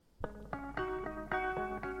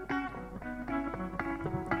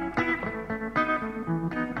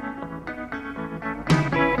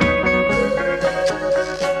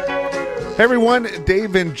everyone,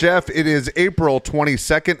 Dave and Jeff, it is April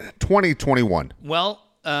 22nd, 2021. Well,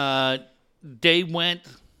 day went,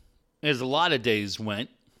 as a lot of days went,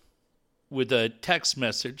 with a text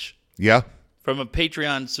message Yeah? from a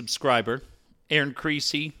Patreon subscriber, Aaron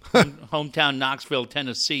Creasy, hometown Knoxville,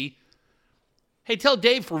 Tennessee. Hey, tell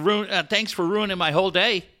Dave thanks for ruining my whole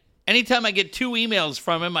day. Anytime I get 2 emails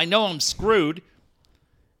from him, I know I'm screwed.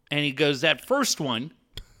 And he goes, that first one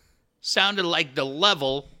sounded like the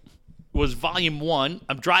level was volume 1.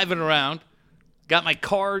 I'm driving around, got my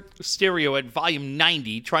car stereo at volume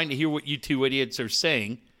 90, trying to hear what you two idiots are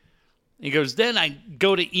saying. He goes, then I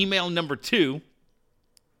go to email number 2.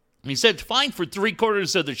 And he said, it's fine for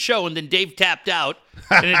 3/4 of the show, and then Dave tapped out,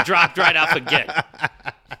 and it dropped right off again.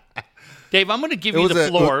 Dave, I'm going to give you the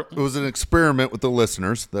floor. It was an experiment with the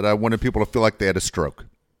listeners that I wanted people to feel like they had a stroke.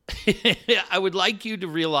 I would like you to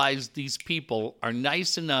realize these people are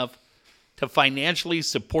nice enough to financially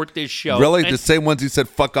support this show. Really? The same ones who said,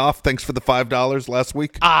 fuck off, thanks for the $5 last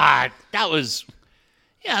week? That was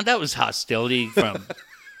hostility from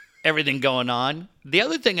everything going on. The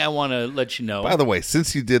other thing I want to let you know. By the way,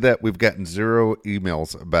 since you did that, we've gotten 0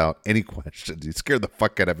 emails about any questions. You scared the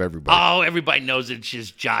fuck out of everybody. Oh, everybody knows it's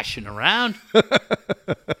just joshing around.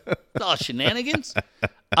 It's all shenanigans.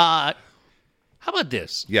 How about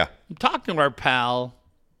this? Yeah. I'm talking to our pal,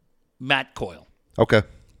 Matt Coyle. Okay.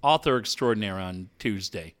 Author extraordinaire on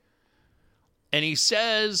Tuesday. And he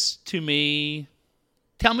says to me,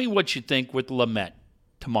 tell me what you think with Lamet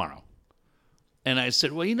tomorrow. And I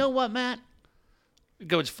said, well, you know what, Matt? I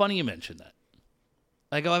go, it's funny you mentioned that.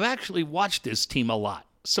 I go, I've actually watched this team a lot.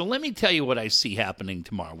 So let me tell you what I see happening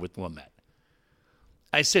tomorrow with Lamet.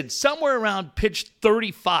 I said, somewhere around pitch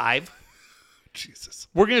 35, Jesus.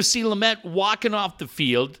 we're going to see Lamet walking off the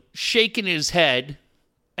field, shaking his head.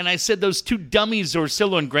 And I said, those 2 dummies,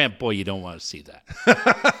 Orsillo and Grant, boy, you don't want to see that.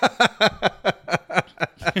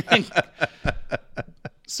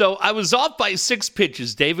 So I was off by 6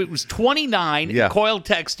 pitches, Dave. It was 29. Yeah. Coyle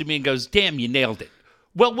texted me and goes, damn, you nailed it.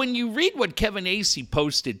 Well, when you read what Kevin Acee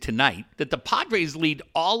posted tonight, that the Padres lead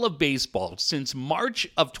all of baseball since March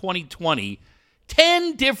of 2020,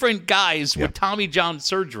 10 different guys with Tommy John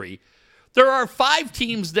surgery, there are 5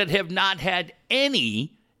 teams that have not had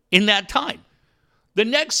any in that time. The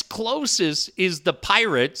next closest is the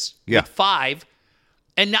Pirates with 5.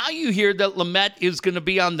 And now you hear that Lamet is going to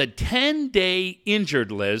be on the 10-day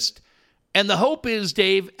injured list. And the hope is,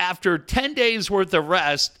 Dave, after 10 days worth of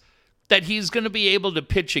rest, that he's going to be able to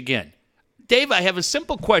pitch again. Dave, I have a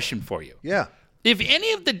simple question for you. Yeah. If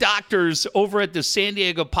any of the doctors over at the San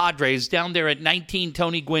Diego Padres down there at 19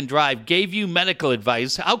 Tony Gwynn Drive gave you medical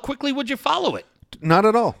advice, how quickly would you follow it? Not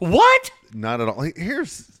at all. What? Not at all.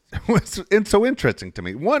 Here's what's so interesting to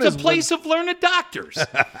me. One is the place of learned doctors.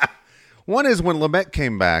 One is when Lamet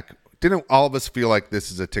came back, didn't all of us feel like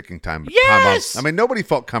this is a ticking time? Yes! I mean, nobody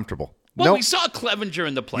felt comfortable. Well, we saw Clevenger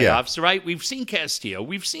in the playoffs, right? We've seen Castillo.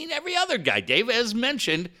 We've seen every other guy. Dave, as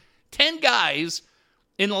mentioned, 10 guys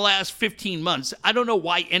in the last 15 months. I don't know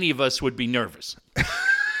why any of us would be nervous.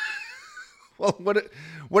 Well,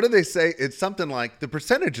 what do they say? It's something like, the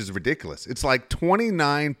percentage is ridiculous. It's like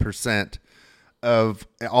 29% of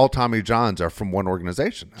all Tommy Johns are from one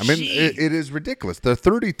organization. I mean, it is ridiculous. There are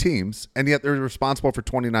 30 teams, and yet they're responsible for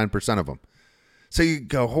 29% of them. So you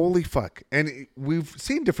go, holy fuck. And we've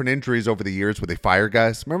seen different injuries over the years where they fire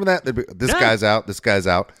guys. Remember that? This guy's out, this guy's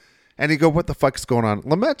out. And you go, what the fuck's going on?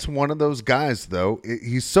 Lamet's one of those guys, though.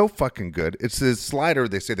 He's so fucking good. It's his slider,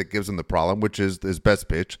 they say, that gives him the problem, which is his best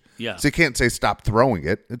pitch. Yeah. So you can't say stop throwing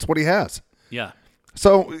it. It's what he has. Yeah.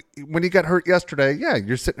 So when he got hurt yesterday,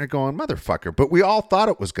 you're sitting there going, motherfucker. But we all thought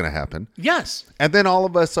it was going to happen. Yes. And then all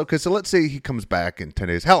of us, okay, so let's say he comes back in 10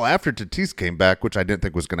 days. Hell, after Tatis came back, which I didn't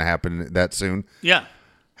think was going to happen that soon. Yeah.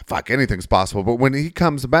 Fuck, anything's possible. But when he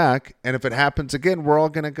comes back, and if it happens again, we're all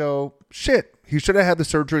going to go, shit, he should have had the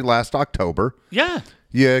surgery last October. Yeah.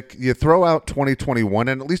 You throw out 2021,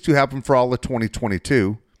 and at least you have him for all of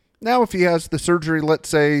 2022. Now, if he has the surgery, let's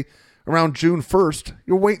say, around June 1st,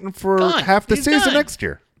 you're waiting for half the season next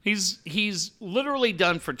year. He's literally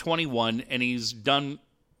done for 21, and he's done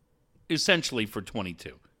essentially for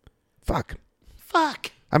 22. Fuck.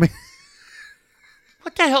 I mean,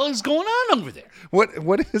 what the hell is going on over there?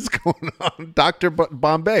 What is going on? Dr.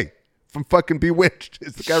 Bombay from fucking Bewitched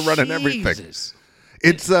is the guy running everything.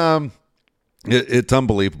 It's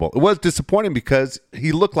unbelievable. It was disappointing because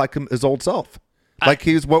he looked like his old self. Like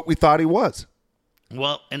he's what we thought he was.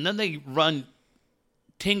 Well, and then they run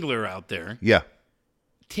Tingler out there. Yeah.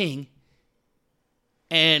 Ting.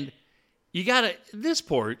 And you got to, this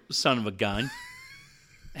poor son of a gun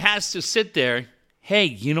has to sit there. Hey,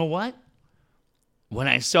 you know what? When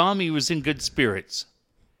I saw him, he was in good spirits.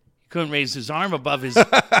 He couldn't raise his arm above his...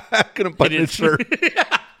 I couldn't button his shirt.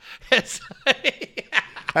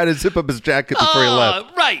 Had to zip up his jacket before he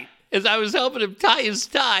left. Right. As I was helping him tie his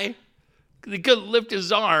tie, he couldn't lift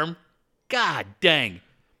his arm. God dang.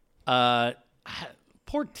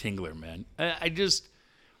 Poor Tingler, man.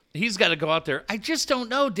 He's got to go out there. I just don't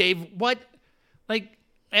know, Dave.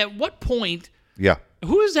 At what point? Yeah.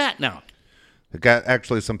 Who is that now?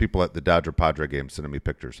 Actually, some people at the Dodger-Padre game sending me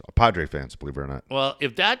pictures. Padre fans, believe it or not. Well,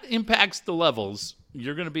 if that impacts the levels,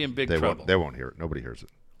 you're going to be in big trouble. They won't hear it. Nobody hears it.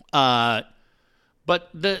 But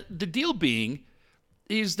the deal being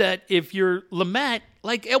is that if you're Lamet,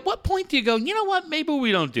 at what point do you go, you know what, maybe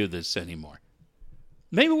we don't do this anymore?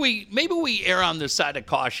 Maybe we err on the side of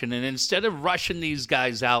caution, and instead of rushing these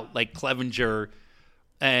guys out like Clevenger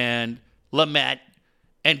and Lamet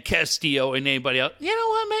and Castillo and anybody else, you know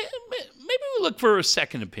what, maybe we look for a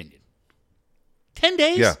second opinion. 10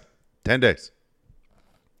 days? Yeah, 10 days.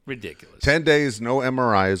 Ridiculous. 10 days, no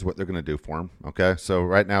MRI is what they're going to do for him. Okay, so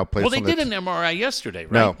right now, they did an MRI yesterday,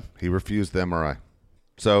 right? No, he refused the MRI.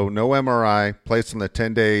 So no MRI, placed on the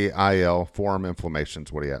 10-day IL, forearm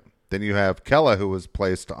inflammation's what he had. Then you have Kella, who was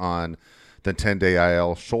placed on the 10-day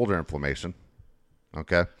IL, shoulder inflammation.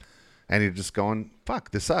 Okay, and you're just going,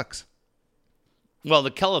 fuck, this sucks. Well,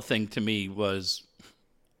 the Kella thing to me was,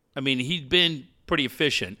 he'd been pretty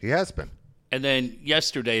efficient. He has been. And then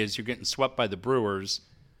yesterday, as you're getting swept by the Brewers,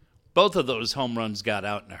 both of those home runs got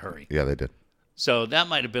out in a hurry. Yeah, they did. So that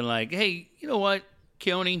might have been like, hey, you know what,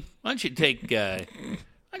 Keone, why don't you take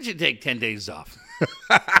 10 days off?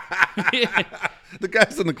 The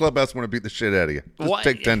guys in the clubhouse want to beat the shit out of you. Just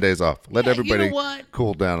take 10 days off. Let everybody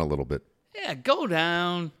cool down a little bit. Yeah, go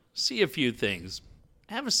down, see a few things,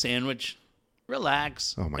 have a sandwich,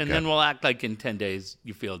 relax, then we'll act like in 10 days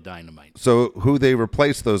you feel dynamite. So who they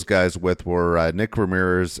replaced those guys with were Nick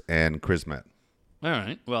Ramirez and Chris Met. All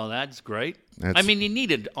right. Well, that's great. You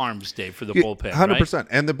needed arms, Dave, for the bullpen, 100%. Right?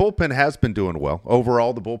 And the bullpen has been doing well.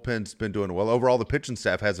 Overall, the bullpen's been doing well. Overall, the pitching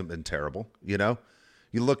staff hasn't been terrible. You know,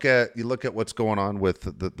 you look at what's going on with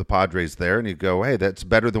the Padres there, and you go, hey, that's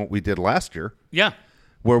better than what we did last year. Yeah.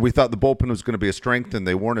 Where we thought the bullpen was going to be a strength, and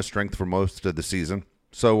they weren't a strength for most of the season.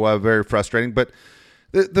 So very frustrating. But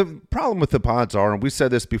the problem with the Pods are, and we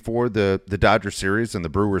said this before, the Dodger series and the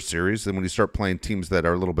Brewers series, and when you start playing teams that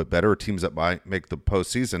are a little bit better, or teams that might make the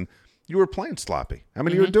postseason, you were playing sloppy.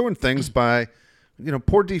 You were doing things by,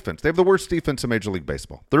 poor defense. They have the worst defense in Major League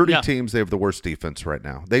Baseball. 30 teams, they have the worst defense right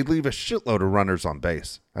now. They leave a shitload of runners on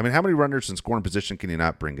base. How many runners in scoring position can you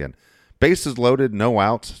not bring in? Bases loaded, no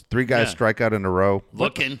outs, 3 guys strike out in a row.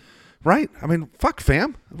 Looking. Right. Fuck,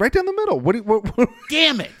 fam. Right down the middle. What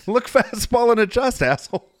Damn it. Look fastball and adjust,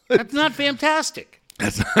 asshole. That's not fantastic.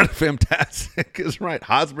 That's not fantastic. Is right.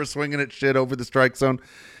 Hosmer swinging at shit over the strike zone.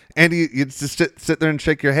 And you just sit there and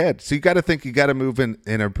shake your head. So you got to think you got to move in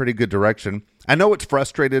a pretty good direction. I know it's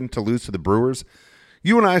frustrating to lose to the Brewers.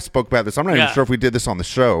 You and I spoke about this. I'm not even sure if we did this on the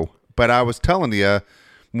show, but I was telling you,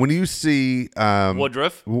 when you see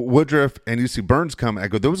Woodruff and you see Burns come, I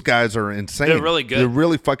go, those guys are insane. They're really good. They're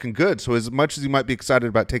really fucking good. So as much as you might be excited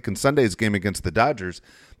about taking Sunday's game against the Dodgers,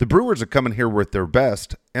 the Brewers are coming here with their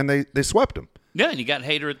best, and they swept them. Yeah, and you got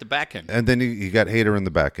Hader at the back end. And then you got Hader in the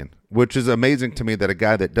back end, which is amazing to me that a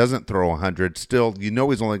guy that doesn't throw 100 still, he's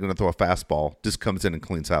only going to throw a fastball, just comes in and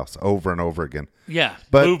cleans house over and over again. Yeah,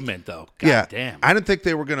 but movement, though. God damn. I didn't think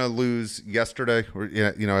they were going to lose yesterday.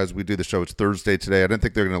 As we do the show, it's Thursday today. I didn't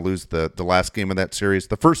think they were going to lose the last game of that series.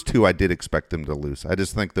 The first 2, I did expect them to lose. I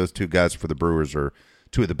just think those 2 guys for the Brewers are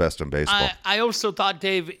 2 of the best in baseball. I also thought,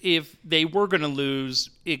 Dave, if they were going to lose,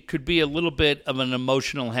 it could be a little bit of an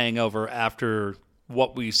emotional hangover after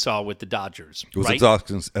what we saw with the Dodgers. It was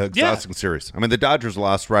exhausting series. The Dodgers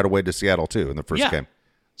lost right away to Seattle, too, in the first game.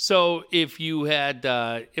 So if you had,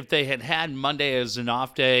 if they had Monday as an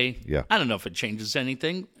off day, I don't know if it changes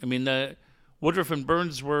anything. The Woodruff and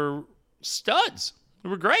Burns were studs. They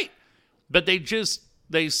were great. But they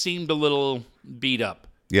seemed a little beat up.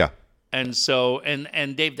 Yeah. And so,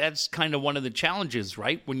 and Dave, that's kind of one of the challenges,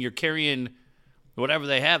 right? When you're carrying whatever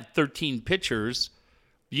they have, 13 pitchers,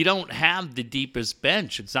 you don't have the deepest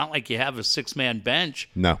bench. It's not like you have a 6-man bench.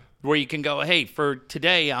 No. Where you can go, hey, for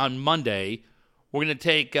today on Monday, we're going to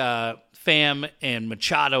take Pham and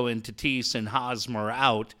Machado and Tatis and Hosmer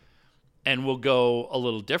out, and we'll go a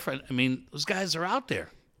little different. Those guys are out there.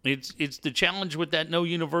 It's the challenge with that no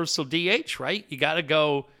universal DH, right? You got to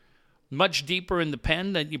go much deeper in the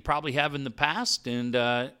pen than you probably have in the past, and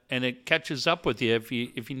it catches up with you if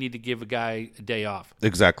you need to give a guy a day off.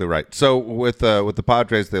 Exactly right. So with the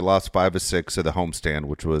Padres, they lost 5 of 6 at the homestand,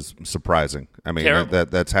 which was surprising. I mean,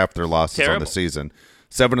 that's half their losses on the season.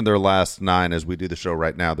 7 of their last 9, as we do the show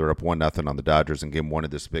right now, they're up 1-0 on the Dodgers in Game 1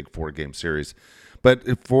 of this big 4-game series.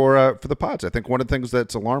 But for the Pods, I think one of the things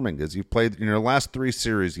that's alarming is you've played in your last 3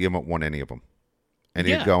 series, you haven't won any of them, and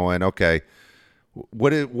you're going, okay.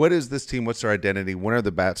 What is this team? What's their identity? When are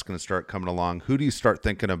the bats going to start coming along? Who do you start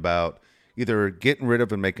thinking about either getting rid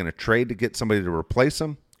of and making a trade to get somebody to replace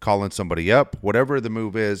them, calling somebody up, whatever the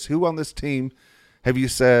move is? Who on this team have you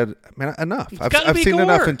said, man, enough? I've seen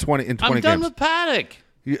enough in 20 games. I'm done with Paddock.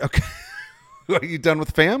 Okay. Are you done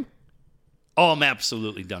with Pham? Oh, I'm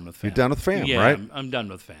absolutely done with Pham. You're done with Pham, yeah, right? I'm done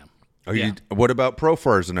with Pham. Are you? What about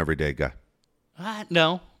Profar as an everyday guy?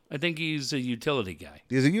 No. I think he's a utility guy.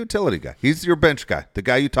 He's a utility guy. He's your bench guy, the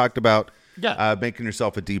guy you talked about making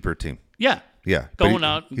yourself a deeper team. Yeah. Yeah. Going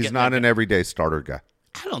out. He's not an everyday starter guy.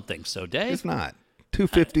 I don't think so, Dave. He's not.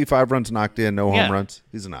 255 runs knocked in, no home runs.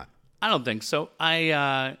 He's not. I don't think so.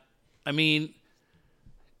 I mean,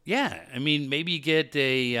 maybe you get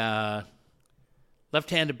a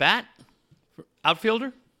left-handed bat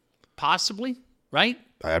outfielder, possibly, right?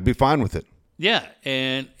 I'd be fine with it. Yeah,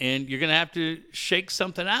 and you're going to have to shake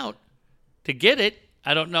something out to get it.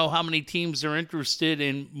 I don't know how many teams are interested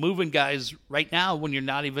in moving guys right now when you're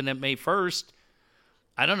not even at May 1st.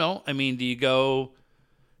 I don't know. I mean, do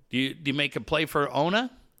you make a play for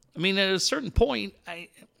Ona? I mean, at a certain point,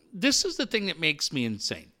 this is the thing that makes me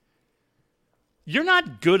insane. You're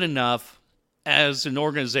not good enough as an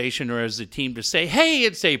organization or as a team to say, hey,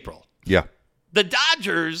 it's April. Yeah. The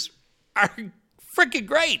Dodgers are freaking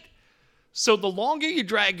great. So the longer you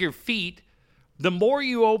drag your feet, the more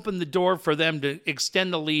you open the door for them to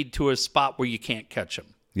extend the lead to a spot where you can't catch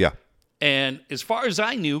them. Yeah. And as far as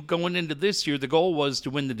I knew, going into this year, the goal was to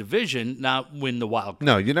win the division, not win the wild card.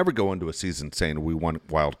 No, you never go into a season saying we won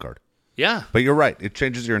wild card. Yeah. But you're right. It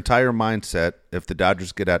changes your entire mindset if the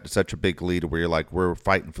Dodgers get out to such a big lead where you're like, we're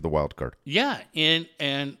fighting for the wild card. Yeah.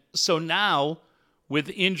 And so now with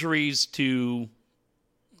injuries to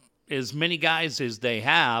as many guys as they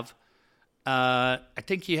have, I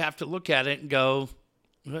think you have to look at it and go,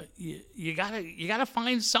 you gotta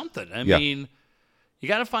find something. I mean, you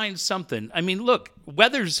gotta find something. I mean, look,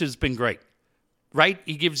 Weathers has been great, right?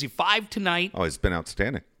 He gives you 5 tonight. Oh, he's been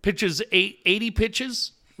outstanding. Pitches 80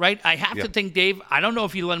 pitches, right? I have to think, Dave, I don't know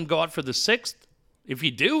if you let him go out for the 6th. If you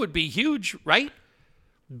do, it'd be huge, right?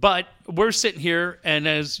 But we're sitting here, and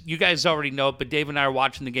as you guys already know, but Dave and I are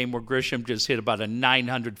watching the game where Grisham just hit about a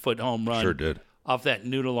 900-foot home run. Sure did. Off that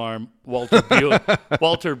noodle arm, Walter Buehler.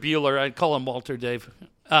 Walter Buehler. I'd call him Walter, Dave.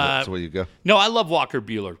 That's where you go. No, I love Walker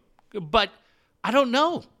Buehler. But I don't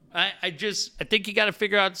know. I think you got to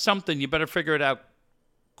figure out something. You better figure it out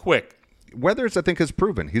quick. Weathers, I think, has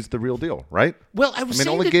proven he's the real deal, right? Well,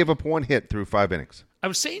 only gave up 1 hit through 5 innings. I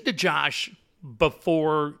was saying to Josh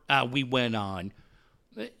before we went on,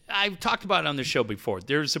 I've talked about it on the show before.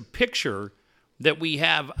 There's a picture that we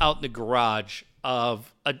have out in the garage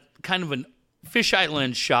of a kind of an fisheye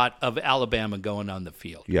lens shot of Alabama going on the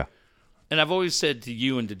field. Yeah. And I've always said to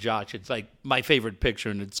you and to Josh, it's like my favorite picture,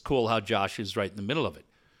 and it's cool how Josh is right in the middle of it.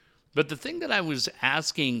 But the thing that I was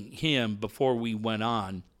asking him before we went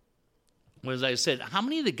on was I said, how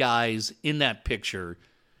many of the guys in that picture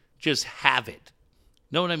just have it?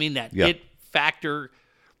 Know what I mean? That it factor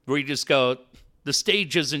where you just go, the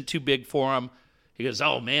stage isn't too big for them. He goes,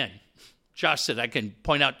 oh, man. Josh said, I can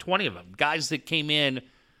point out 20 of them. Guys that came in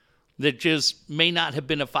that just may not have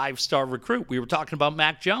been a 5-star recruit. We were talking about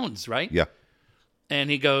Mac Jones, right? Yeah. And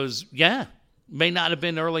he goes, yeah, may not have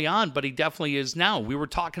been early on, but he definitely is now. We were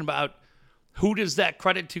talking about who does that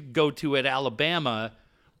credit to go to at Alabama,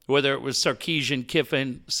 whether it was Sarkisian,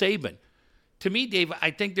 Kiffin, Saban. To me, Dave, I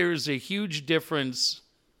think there's a huge difference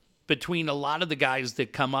between a lot of the guys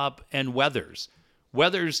that come up and Weathers.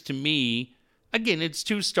 Weathers, to me, again, it's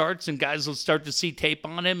 2 starts, and guys will start to see tape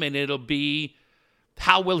on him, and it'll be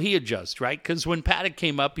how will he adjust, right? Because when Paddock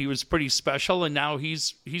came up, he was pretty special, and now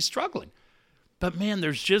he's struggling. But, man,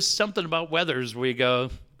 there's just something about Weathers where you go,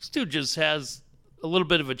 this dude just has a little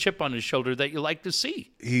bit of a chip on his shoulder that you like to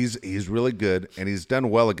see. He's really good, and he's done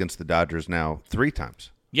well against the Dodgers now 3 times.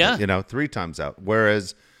 Yeah. 3 times out.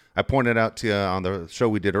 Whereas I pointed out to you on the show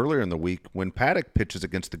we did earlier in the week, when Paddock pitches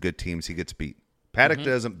against the good teams, he gets beat. Paddock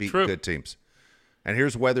doesn't beat good teams. And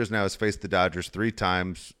here's Weathers now has faced the Dodgers 3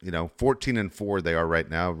 times. 14-4 they are right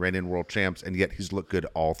now, reigning world champs, and yet he's looked good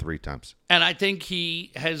all 3 times. And I think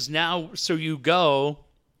he has now. So you go,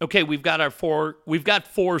 okay, we've got 4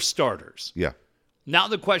 starters. Yeah. Now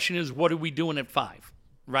the question is, what are we doing at 5,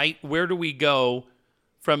 right? Where do we go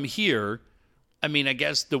from here? I mean, I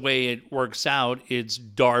guess the way it works out, it's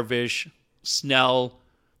Darvish, Snell,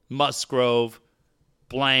 Musgrove,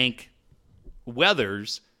 Blank,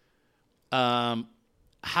 Weathers.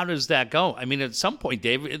 How does that go? I mean, at some point,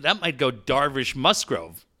 Dave, that might go Darvish,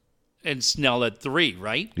 Musgrove, and Snell at 3,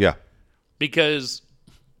 right? Yeah. Because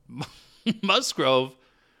Musgrove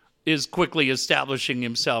is quickly establishing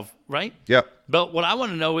himself, right? Yep. But what I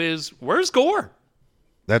want to know is, where's Gore?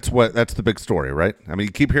 That's the big story, right? I mean,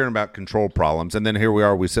 you keep hearing about control problems, and then here we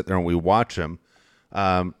are, we sit there and we watch him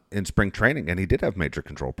in spring training, and he did have major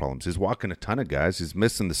control problems. He's walking a ton of guys. He's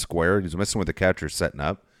missing the square. He's missing what the catcher's setting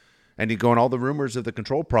up. And you go in all the rumors of the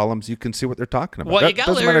control problems, you can see what they're talking about. Well, you got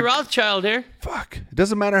Larry Rothschild here. Fuck. It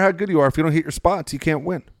doesn't matter how good you are. If you don't hit your spots, you can't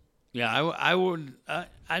win. Yeah, I would.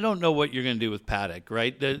 I don't know what you're going to do with Paddock,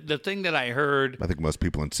 right? The thing that I heard. I think most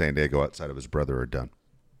people in San Diego outside of his brother are done.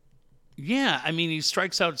 Yeah, I mean, he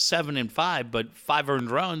strikes out 7 and 5, but 5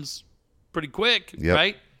 earned runs pretty quick, Yep.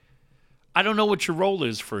 right? I don't know what your role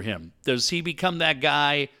is for him. Does he become that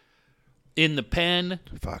guy in the pen?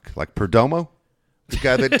 Fuck. Like Perdomo? The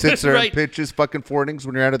guy that sits there Right. and pitches fucking 4 innings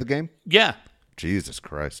when you're out of the game? Yeah. Jesus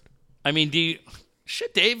Christ. I mean,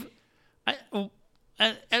 Dave,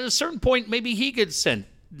 at a certain point, maybe he gets sent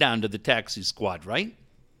down to the taxi squad, right?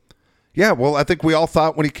 Yeah, well, I think we all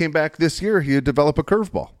thought when he came back this year, he would develop a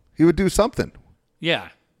curveball. He would do something. Yeah.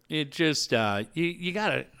 It just, you got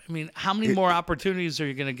to, I mean, how many more opportunities are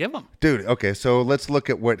you going to give him? Dude, okay, so let's look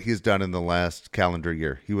at what he's done in the last calendar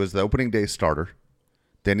year. He was the opening day starter.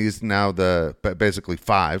 Then he's now basically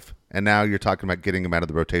 5, and now you're talking about getting him out of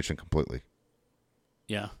the rotation completely.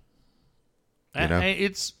 Yeah. You know?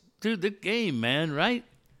 It's, dude, the game, man, right?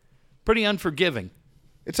 Pretty unforgiving.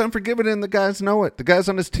 It's unforgiving, and the guys know it. The guys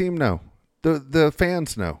on his team know. The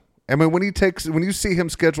fans know. I mean, when you see him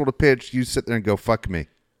scheduled to pitch, you sit there and go, "Fuck me."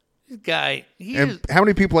 This guy, And how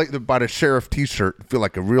many people like to buy a sheriff T-shirt and feel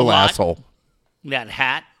like a real asshole? That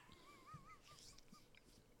hat.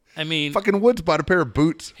 I mean, Fucking Woods bought a pair of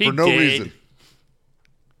boots for no reason.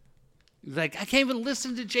 He's like, I can't even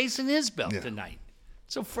listen to Jason Isbell tonight.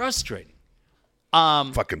 So frustrating.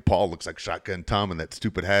 Fucking Paul looks like Shotgun Tom in that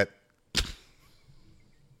stupid hat.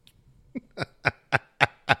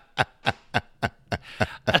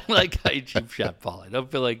 I like how you cheap shot Paul. I don't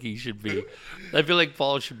feel like he should be. I feel like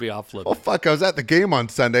Paul should be off limits. Oh, fuck. I was at the game on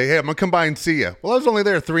Sunday. Hey, I'm going to come by and see you. Well, I was only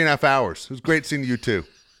there 3.5 hours. It was great seeing you, too.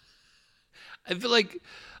 I feel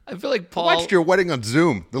like Paul. I watched your wedding on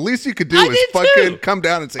Zoom. The least you could do I is did fucking too. come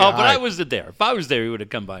down and say Oh, hi. but I wasn't there. If I was there, he would have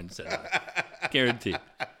come by and said hi. Guaranteed.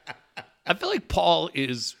 I feel like Paul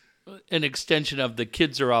is an extension of the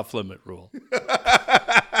kids are off limit rule.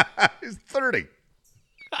 He's 30.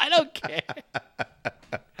 I don't care.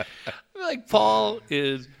 I feel like Paul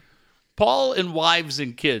and wives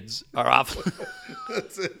and kids are off.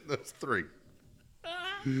 That's it. That's 3.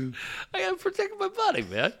 I gotta protect my buddy,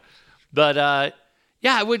 man. But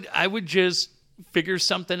yeah, I would just figure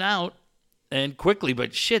something out and quickly.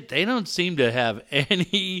 But shit, they don't seem to have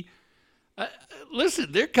any.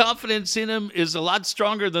 Listen, their confidence in him is a lot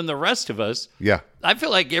stronger than the rest of us. Yeah. I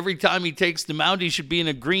feel like every time he takes the mound, he should be in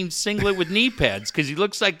a green singlet with knee pads because he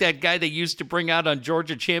looks like that guy they used to bring out on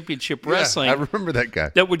Georgia Championship Wrestling. I remember that guy.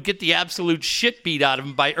 That would get the absolute shit beat out of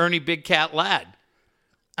him by Ernie Big Cat Ladd.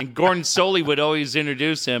 And Gordon Soley would always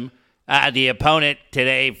introduce him. The opponent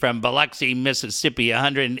today from Biloxi, Mississippi,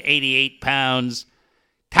 188 pounds,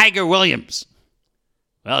 Tiger Williams.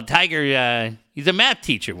 Well, Tiger, he's a math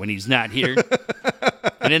teacher when he's not here.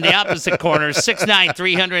 And in the opposite corner, 6'9",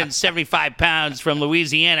 375 pounds from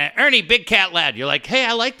Louisiana, Ernie Big Cat Ladd. You're like, hey,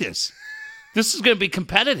 I like this. This is going to be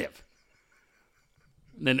competitive.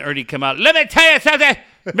 And then Ernie come out, let me tell you something,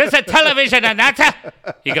 Mr. Television Announcer.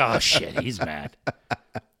 You go, oh, shit, he's mad.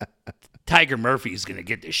 Tiger Murphy's going to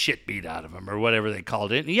get the shit beat out of him or whatever they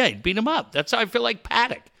called it. And yeah, he'd beat him up. That's how I feel like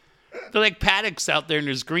Paddock. I feel like Paddock's out there in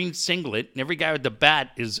his green singlet, and every guy with the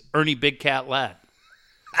bat is Ernie Big Cat Ladd.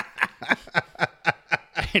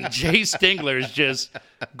 And Jay Stingler is just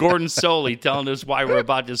Gordon Soley telling us why we're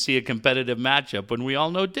about to see a competitive matchup when we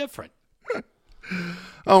all know different.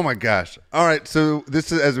 Oh my gosh! All right, so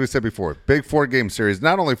this is, as we said before, big 4-game series.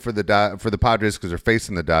 Not only for the Padres because they're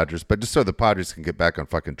facing the Dodgers, but just so the Padres can get back on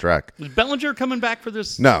fucking track. Is Bellinger coming back for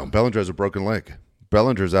this? No, Bellinger has a broken leg.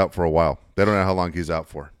 Bellinger's out for a while. They don't know how long he's out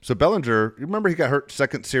for. So Bellinger, you remember he got hurt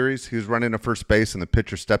second series? He was running to first base and the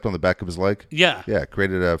pitcher stepped on the back of his leg? Yeah. Yeah,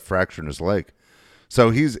 created a fracture in his leg. So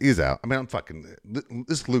he's out. I mean,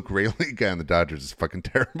 this Luke Raley guy on the Dodgers is fucking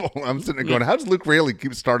terrible. I'm sitting there going, how does Luke Raley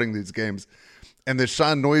keep starting these games? And the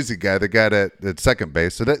Sean Noisy guy, the guy at second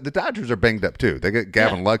base. So the Dodgers are banged up too. They got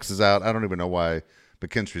Gavin Lux is out. I don't even know why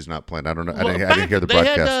McKinstry's not playing. I don't know. I didn't hear the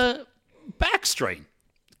broadcast. They had back strain.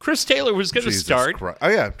 Chris Taylor was going to start. Oh,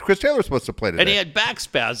 yeah. Chris Taylor was supposed to play today. And he had back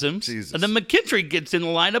spasms. Jesus. And then McKinstry gets in the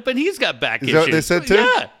lineup, and he's got back Is issues. that what they said too?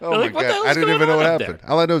 Yeah. Oh, like, my what the God. hell's I didn't going even know on what up happened. there?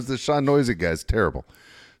 All I know is the Sean Noisy guy's terrible.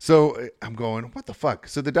 So I'm going, what the fuck?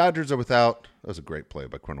 So the Dodgers are without. That was a great play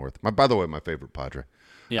by Cronenworth. By the way, my favorite Padre.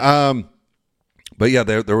 Yeah. But yeah,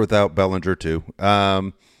 they're without Bellinger too.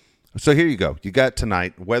 So here you go. You got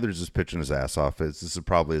tonight. Weathers is pitching his ass off. This is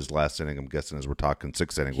probably his last inning. I'm guessing as we're talking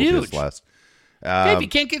 6th inning will be his Huge. last. Dave, you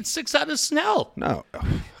can't get 6 out of Snell. No,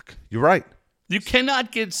 fuck. You're right. You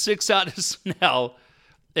cannot get 6 out of Snell,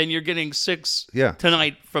 and you're getting 6 Yeah.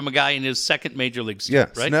 tonight from a guy in his second major league start,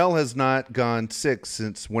 Yeah, right? Snell has not gone 6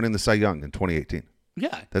 since winning the Cy Young in 2018.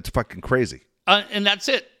 Yeah. That's fucking crazy. And that's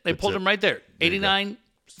it. They pulled him right there. 89,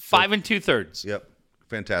 5 2/3. Yep.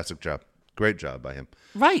 Fantastic job. Great job by him.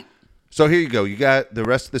 Right. So here you go. You got the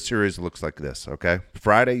rest of the series looks like this, okay?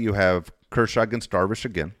 Friday you have Kershaw against Darvish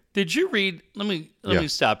again. Did you read? Let me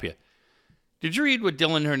stop you. Did you read what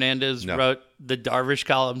Dylan Hernandez wrote, the Darvish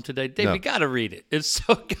column today? Dave, No. you got to read it. It's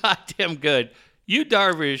so goddamn good. You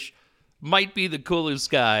Darvish might be the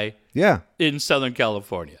coolest guy Yeah. in Southern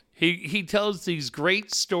California. He tells these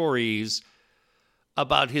great stories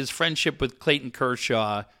about his friendship with Clayton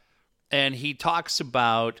Kershaw, and he talks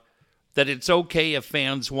about that it's okay if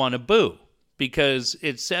fans want to boo, because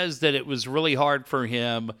it says that it was really hard for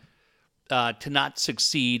him to not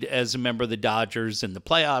succeed as a member of the Dodgers in the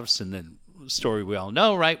playoffs, and then story we all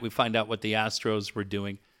know, right? We find out what the Astros were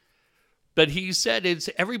doing. But he said it's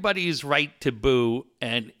everybody's right to boo,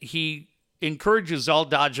 and he encourages all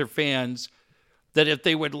Dodger fans that if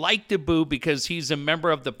they would like to boo because he's a member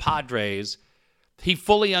of the Padres, he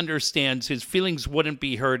fully understands his feelings wouldn't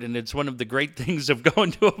be hurt, and it's one of the great things of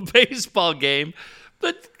going to a baseball game.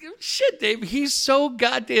 But shit, Dave, he's so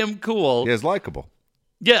goddamn cool. He is likable.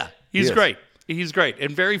 Yeah, he's He is. great. He's great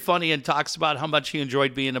and very funny, and talks about how much he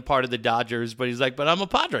enjoyed being a part of the Dodgers. But he's like, but I'm a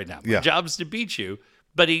Padre now. My Yeah. job's to beat you.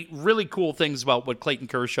 But he really cool things about what Clayton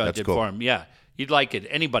Kershaw did cool. for him. Yeah, you'd like it.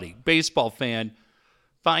 Anybody, baseball fan,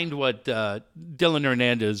 find what Dylan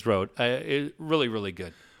Hernandez wrote. Really, really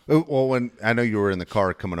good. Well, when I know you were in the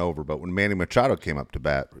car coming over, but when Manny Machado came up to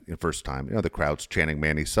bat the first time, the crowd's chanting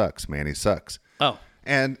 "Manny sucks, Manny sucks." Oh,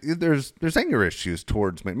 And there's anger issues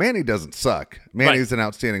towards Manny. Manny doesn't suck. Manny's an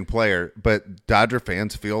outstanding player, but Dodger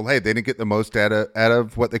fans feel, hey, they didn't get the most out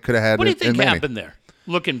of what they could have had. what do you think in Manny. happened there?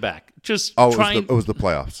 Looking back, just Oh, trying. it was the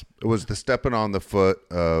playoffs. It was the stepping on the foot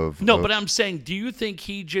of. No, but I'm saying, do you think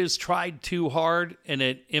he just tried too hard and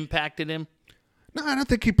it impacted him? No, I don't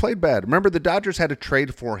think he played bad. Remember, the Dodgers had to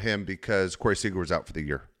trade for him because Corey Seager was out for the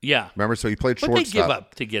year. Yeah. Remember, so he played What did they shortstop. give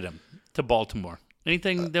up to get him to Baltimore?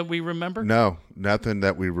 Anything that we remember? No, nothing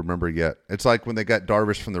that we remember yet. It's like when they got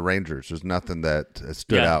Darvish from the Rangers. There's nothing that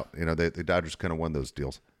stood Yeah. out. The Dodgers kind of won those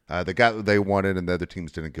deals. They got what they wanted, and the other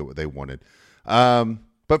teams didn't get what they wanted.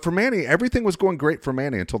 But for Manny, everything was going great for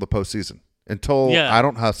Manny until the postseason. Until I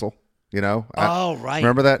don't hustle. Oh, right.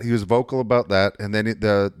 Remember that? He was vocal about that, and then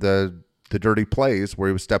the dirty plays where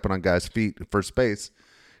he was stepping on guys' feet at first base.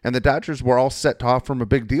 And the Dodgers were all set to offer him a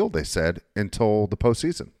big deal, they said, until the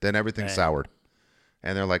postseason. Then everything soured.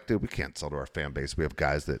 And they're like, dude, we can't sell to our fan base. We have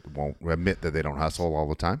guys that won't admit that they don't hustle all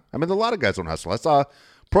the time. I mean, a lot of guys don't hustle. I saw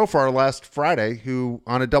Profar last Friday who,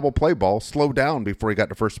 on a double play ball, slowed down before he got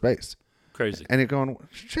to first base. Crazy. And you're going,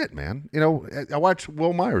 shit, man. I watch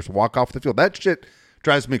Will Myers walk off the field. That shit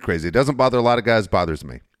drives me crazy. It doesn't bother a lot of guys, bothers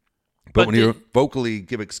me. But when you vocally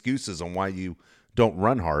give excuses on why you don't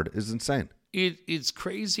run hard is insane. It's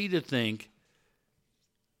crazy to think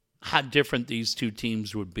how different these two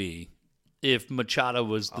teams would be if Machado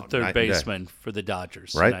was the third night and day. baseman for the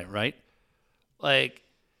Dodgers Right. tonight, right? Like,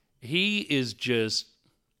 he is just,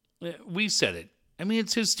 we said it. I mean,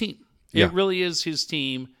 it's his team. Yeah. It really is his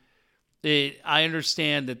team. I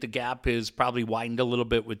understand that the gap is probably widened a little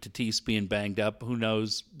bit with Tatis being banged up. Who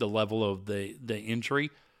knows the level of the injury?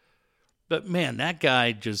 But, man, that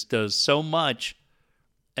guy just does so much.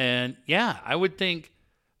 And, yeah, I would think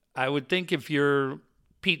if you're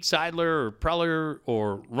Pete Seidler or Preller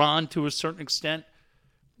or Ron to a certain extent,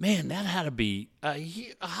 man, that had to be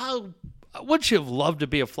how would you have loved to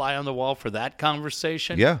be a fly on the wall for that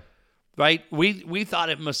conversation? Yeah. Right? We thought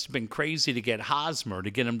it must have been crazy to get Hosmer, to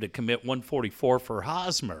get him to commit 144 for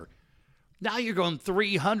Hosmer. Now you're going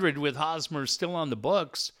 300 with Hosmer still on the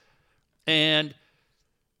books, and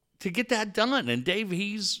to get that done. And Dave,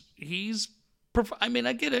 I mean,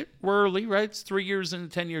 I get it. We're early, right? It's 3 years in a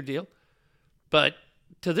 10-year deal. But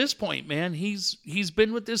to this point, man, he's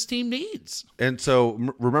been what this team needs. And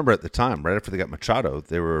so remember at the time, right after they got Machado,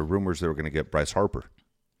 there were rumors they were going to get Bryce Harper.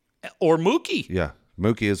 Or Mookie. Yeah,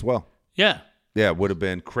 Mookie as well. Yeah. Yeah, it would have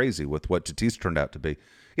been crazy with what Tatis turned out to be.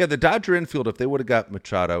 Yeah, the Dodger infield, if they would have got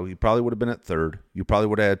Machado, he probably would have been at third. You probably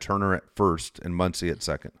would have had Turner at first and Muncy at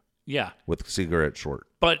second. Yeah. With Seager at short.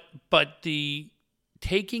 But the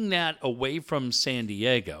taking that away from San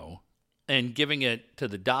Diego and giving it to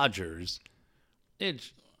the Dodgers, I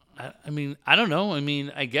don't know.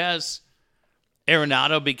 I guess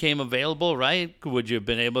Arenado became available, right? Would you have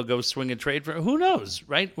been able to go swing a trade for? Who knows,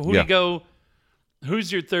 right?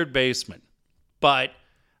 Who's your third baseman? But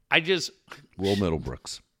Will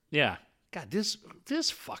Middlebrooks. Yeah. God, this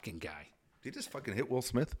fucking guy. Did he just fucking hit Will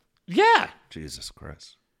Smith? Yeah. Jesus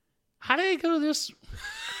Christ. How did he go to this?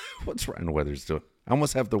 What's Ryan Weathers doing? I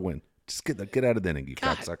almost have the win. Just get out of the inning, you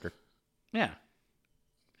cocksucker. Yeah.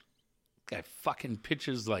 Guy fucking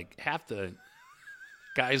pitches like half the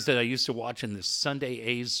guys that I used to watch in this Sunday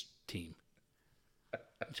A's team.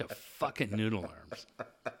 Bunch of fucking noodle arms.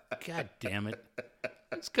 God damn it.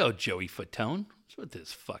 Let's go, Joey Fatone. What's with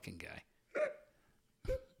this fucking guy?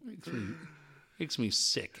 Makes me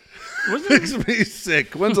sick. Makes me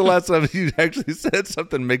sick. When's the last time you actually said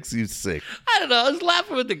something makes you sick? I don't know. I was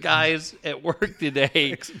laughing with the guys at work today.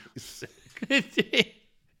 Makes me sick.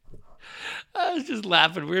 I was just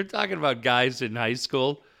laughing. We were talking about guys in high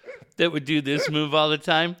school that would do this move all the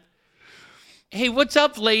time. Hey, what's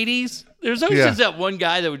up, ladies? There's always just that one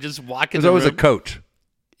guy that would just walk in the room. There's always a coach.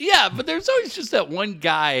 Yeah, but there's always just that one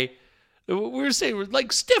guy. We were saying, like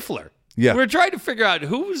Stifler. Yeah. We were trying to figure out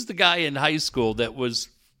who was the guy in high school that was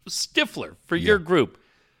Stifler for your group.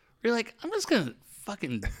 We're like, I'm just going to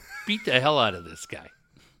fucking beat the hell out of this guy.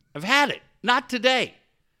 I've had it. Not today.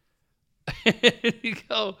 You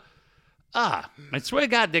go, I swear to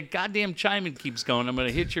God, that goddamn chiming keeps going. I'm going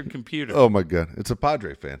to hit your computer. Oh, my God. It's a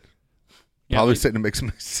Padre fan. Yeah, Probably sitting and makes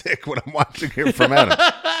me sick when I'm watching here from Adam.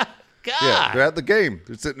 God. Yeah, they're at the game.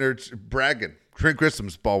 They're sitting there bragging. Trent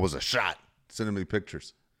Grissom's ball was a shot. Sending me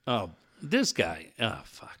pictures. Oh, this guy. Oh,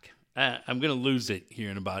 fuck. I'm going to lose it here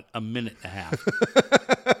in about a minute and a half.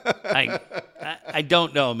 I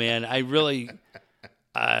don't know, man. I really,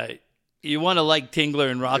 you want to like Tingler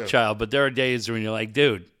and Rothschild, but there are days when you're like,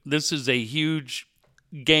 dude, this is a huge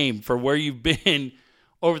game for where you've been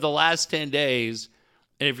over the last 10 days.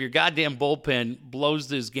 And if your goddamn bullpen blows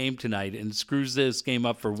this game tonight and screws this game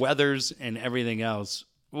up for Weathers and everything else,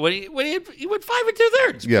 he went 5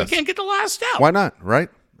 2/3. Yes. We can't get the last out. Why not, right?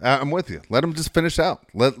 I'm with you. Let him just finish out.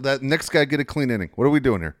 Let that next guy get a clean inning. What are we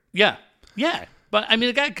doing here? Yeah. But,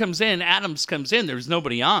 the guy comes in, Adams comes in, there's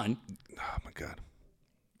nobody on. Oh, my God.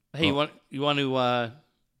 Hey, you want to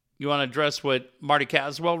address what Marty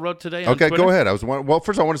Caswell wrote today on Okay, Twitter? go ahead. Well,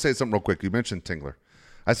 first I want to say something real quick. You mentioned Tingler.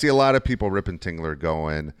 I see a lot of people ripping Tingler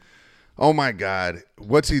going, oh, my God,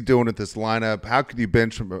 what's he doing at this lineup? How could you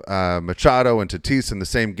bench Machado and Tatis in the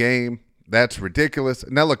same game? That's ridiculous.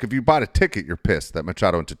 Now, look, if you bought a ticket, you're pissed that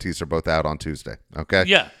Machado and Tatis are both out on Tuesday, okay?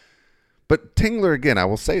 Yeah. But Tingler, again, I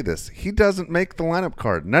will say this. He doesn't make the lineup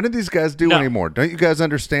card. None of these guys do anymore. Don't you guys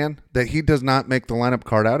understand that he does not make the lineup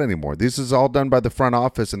card out anymore? This is all done by the front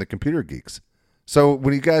office and the computer geeks. So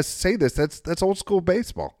when you guys say this, that's old school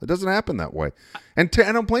baseball. It doesn't happen that way. And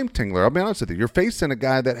I don't blame Tingler. I'll be honest with you. You're facing a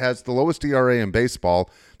guy that has the lowest ERA in baseball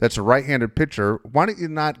that's a right-handed pitcher. Why don't you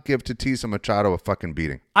not give Tatis and Machado a fucking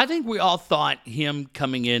beating? I think we all thought him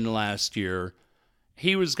coming in last year,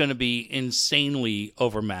 he was going to be insanely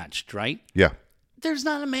overmatched, right? Yeah. There's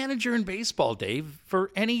not a manager in baseball, Dave,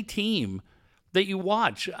 for any team that you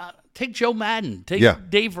watch. Take Joe Madden. Take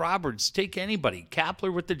Dave Roberts. Take anybody.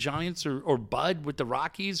 Kapler with the Giants or Bud with the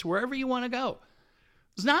Rockies, wherever you want to go.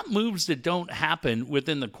 There's not moves that don't happen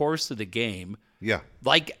within the course of the game. Yeah.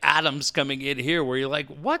 Like Adams coming in here where you're like,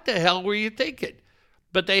 what the hell were you thinking?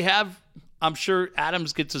 But they have, I'm sure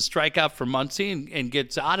Adams gets a strikeout for Muncy and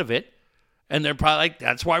gets out of it. And they're probably like,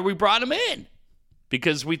 that's why we brought him in.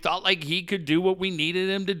 Because we thought like he could do what we needed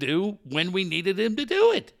him to do when we needed him to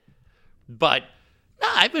do it. But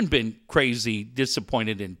I haven't been crazy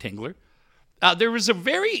disappointed in Tingler. There was a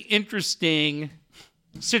very interesting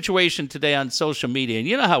situation today on social media, and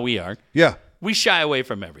you know how we are. Yeah. We shy away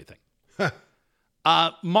from everything.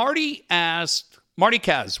 Marty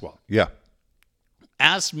Caswell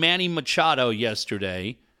asked Manny Machado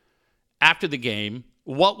yesterday after the game,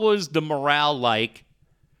 what was the morale like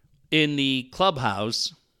in the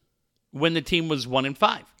clubhouse when the team was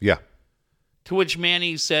 1-5? Yeah. To which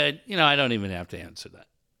Manny said, I don't even have to answer that.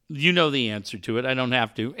 You know the answer to it. I don't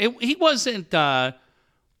have to. He wasn't, I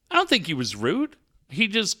don't think he was rude. He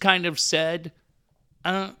just kind of said,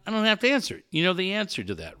 I don't have to answer it. You know the answer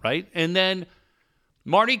to that, right? And then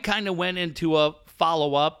Marty kind of went into a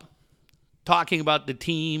follow-up talking about the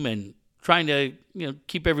team and trying to,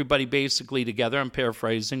 keep everybody basically together. I'm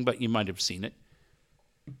paraphrasing, but you might have seen it.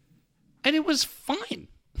 And it was fine.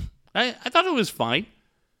 I thought it was fine.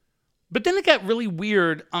 But then it got really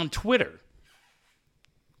weird on Twitter.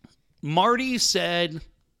 Marty said,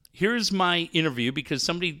 here's my interview, because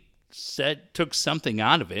somebody took something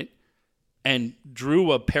out of it and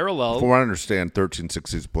drew a parallel. From what I understand,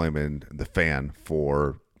 1360's blaming the fan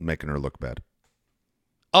for making her look bad.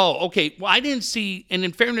 Oh, okay. Well, I didn't see, and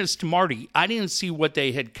in fairness to Marty, I didn't see what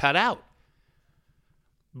they had cut out.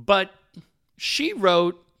 But she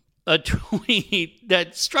wrote a tweet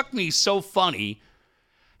that struck me so funny.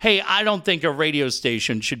 Hey, I don't think a radio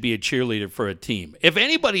station should be a cheerleader for a team. If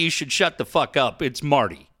anybody should shut the fuck up, it's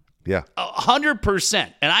Marty. Yeah.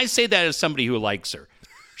 100%. And I say that as somebody who likes her.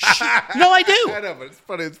 No, I do. I know, but it's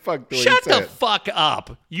funny as fuck. Shut the fuck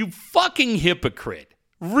up, you fucking hypocrite.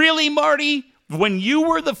 Really, Marty? When you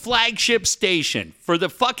were the flagship station for the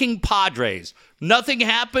fucking Padres, nothing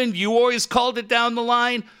happened. You always called it down the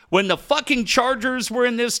line. When the fucking Chargers were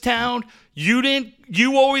in this town, you didn't.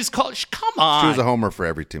 You always called. Come on. She was a homer for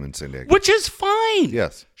every team in San Diego. Which is fine.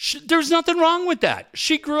 Yes. There's nothing wrong with that.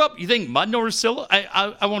 She grew up. You think Mud and Orsillo?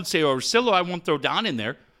 I won't say Orsillo. I won't throw Don in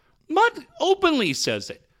there. Mud openly says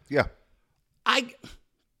it. Yeah.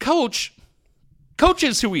 Coach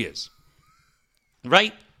is who he is.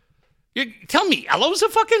 Right? Tell me, Elo's a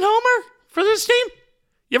fucking homer for this team?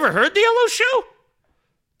 You ever heard the Elo show?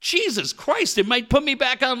 Jesus Christ, it might put me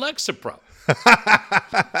back on Lexapro.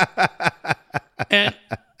 And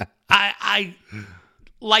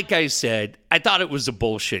like I said, I thought it was a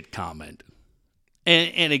bullshit comment.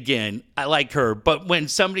 And again, I like her, but when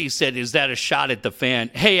somebody said, is that a shot at the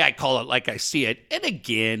fan? Hey, I call it like I see it. And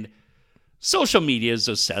again, social media is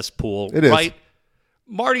a cesspool, it is. Right?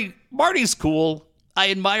 Marty's cool.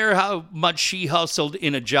 I admire how much she hustled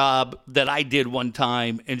in a job that I did one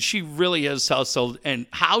time, and she really has hustled, and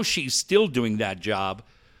how she's still doing that job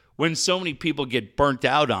when so many people get burnt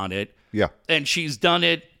out on it. Yeah. And she's done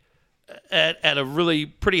it at a really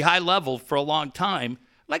pretty high level for a long time.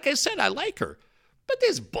 Like I said, I like her. But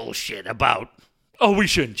this bullshit about, we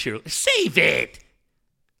shouldn't cheer. Save it.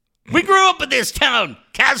 We grew up in this town,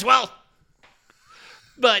 Caswell.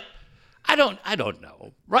 But I don't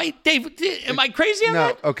know, right, Dave? Am I crazy on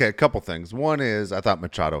that? Okay, a couple things. One is I thought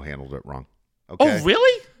Machado handled it wrong. Okay? Oh,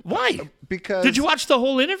 really? Why? Because did you watch the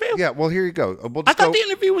whole interview? Yeah. Well, here you go. I thought the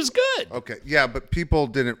interview was good. Okay. Yeah, but people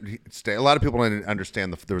didn't stay. A lot of people didn't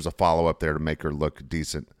understand there was a follow up there to make her look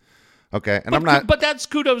decent. Okay, and I'm not. But that's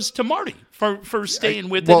kudos to Marty for staying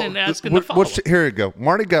with it and asking the follow up. Here you go.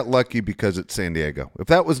 Marty got lucky because it's San Diego. If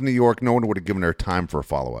that was New York, no one would have given her time for a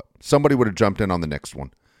follow up. Somebody would have jumped in on the next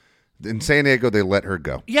one. In San Diego, they let her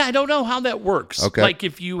go. Yeah, I don't know how that works. Okay. Like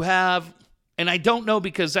if you have, and I don't know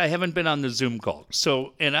because I haven't been on the Zoom call.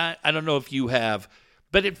 So, and I don't know if you have,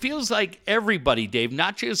 but it feels like everybody, Dave,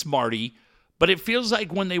 not just Marty, but it feels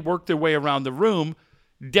like when they work their way around the room,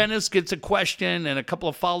 Dennis gets a question and a couple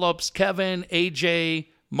of follow-ups. Kevin, AJ,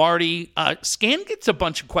 Marty, Scan gets a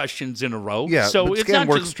bunch of questions in a row. Yeah, so but it's Scan not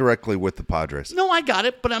works just, directly with the Padres. No, I got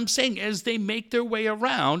it, but I'm saying as they make their way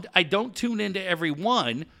around, I don't tune into every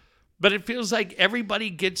one. But it feels like everybody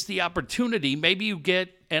gets the opportunity. Maybe you get,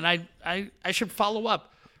 and I should follow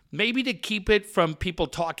up, maybe to keep it from people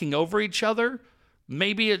talking over each other.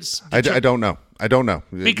 Maybe it's. I don't know.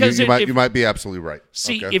 Because you might be absolutely right.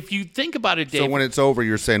 See, okay. if you think about it, Dave. So when it's over,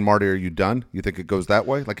 you're saying, Marty, are you done? You think it goes that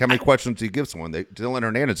way? Like how many questions do you give someone? Dylan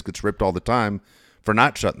Hernandez gets ripped all the time for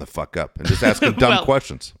not shutting the fuck up and just asking dumb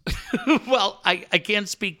questions. Well, I can't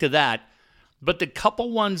speak to that. But the couple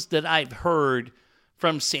ones that I've heard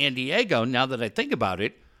from San Diego, now that I think about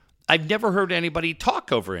it, I've never heard anybody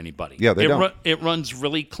talk over anybody. Yeah, they don't. It runs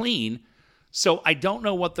really clean. So I don't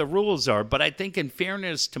know what the rules are, but I think in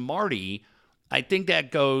fairness to Marty, I think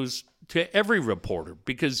that goes to every reporter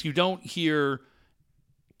because you don't hear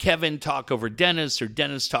Kevin talk over Dennis or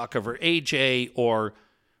Dennis talk over AJ or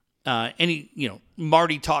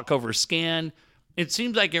Marty talk over Scan. It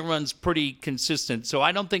seems like it runs pretty consistent. So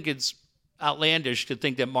I don't think it's outlandish to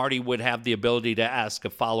think that Marty would have the ability to ask a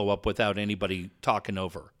follow-up without anybody talking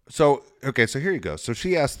over. So, okay, so here you go. So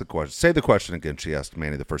she asked the question. Say the question again she asked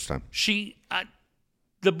Manny the first time. I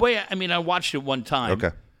watched it one time. Okay.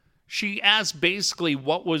 She asked basically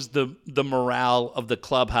what was the morale of the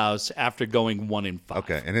clubhouse after going 1-5.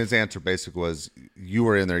 Okay, and his answer basically was, you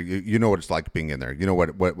were in there, you know what it's like being in there. You know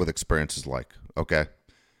what experience is like, okay?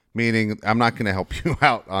 Meaning, I'm not going to help you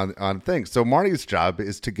out on things. So Marty's job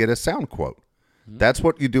is to get a sound quote. That's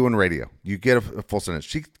what you do in radio. You get a full sentence.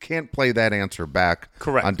 She can't play that answer back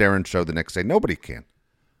Correct. on Darren's show the next day. Nobody can.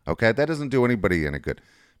 Okay? That doesn't do anybody any good.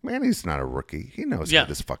 Man, he's not a rookie. He knows how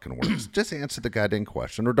this fucking works. Just answer the goddamn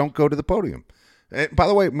question or don't go to the podium. And by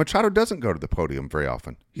the way, Machado doesn't go to the podium very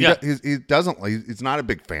often. He doesn't. He's not a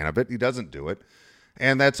big fan of it. He doesn't do it.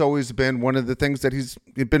 And that's always been one of the things that he's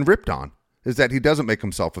been ripped on, is that he doesn't make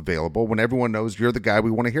himself available when everyone knows you're the guy we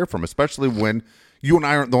want to hear from, especially when you and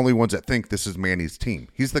I aren't the only ones that think this is Manny's team.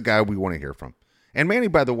 He's the guy we want to hear from. And Manny,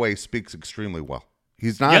 by the way, speaks extremely well.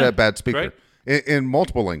 He's not a bad speaker. Right. In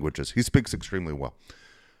multiple languages. He speaks extremely well.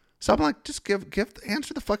 So I'm like, just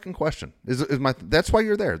answer the fucking question. That's why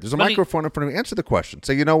you're there. There's a microphone in front of me. Answer the question.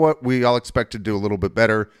 Say, you know what? We all expect to do a little bit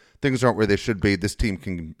better. Things aren't where they should be. This team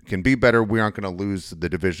can be better. We aren't going to lose the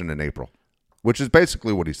division in April, which is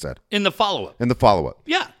basically what he said. In the follow-up.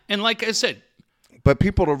 Yeah. And like I said. But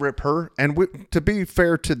people to rip her, and to be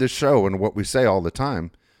fair to the show and what we say all the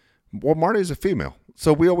time, well, Marty's a female.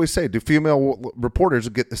 So we always say, do female reporters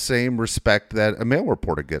get the same respect that a male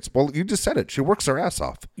reporter gets? Well, you just said it. She works her ass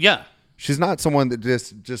off. Yeah. She's not someone that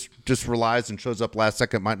just relies and shows up last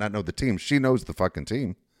second, might not know the team. She knows the fucking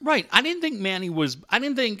team. Right. I didn't think Manny was. I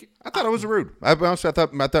thought it was rude. I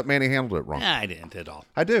thought Manny handled it wrong. I didn't at all.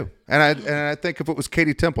 I do. And I think if it was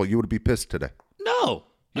Katie Temple, you would be pissed today. No.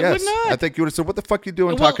 Yes, I would not. I think you would have said, what the fuck you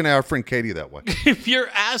doing talking to our friend Katie that way? If you're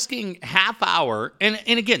asking half hour, and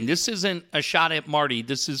again, this isn't a shot at Marty.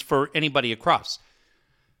 This is for anybody across.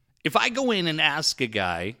 If I go in and ask a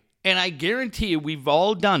guy, and I guarantee you we've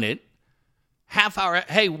all done it, half hour,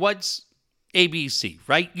 hey, what's ABC,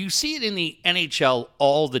 right? You see it in the NHL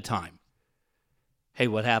all the time. Hey,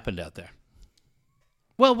 what happened out there?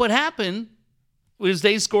 Well, what happened was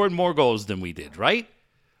they scored more goals than we did, right?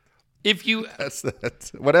 If you that's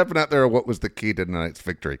what happened out there. What was the key to tonight's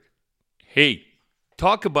victory? Hey,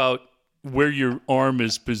 talk about where your arm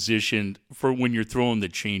is positioned for when you're throwing the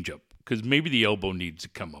changeup, because maybe the elbow needs to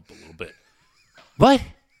come up a little bit. What?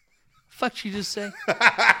 Fuck, she just say?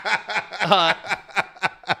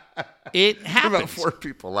 It happens. About 4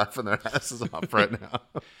 people laughing their asses off right now.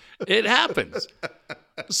 It happens.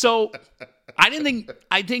 So I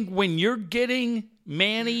think when you're getting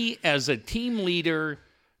Manny as a team leader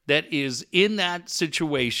that is in that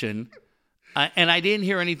situation, and I didn't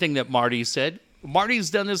hear anything that Marty said. Marty's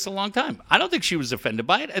done this a long time. I don't think she was offended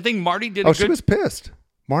by it. I think Marty did. Oh, she was pissed.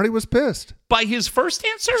 Marty was pissed by his first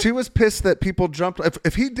answer. She was pissed that people jumped.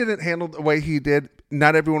 If he didn't handle the way he did,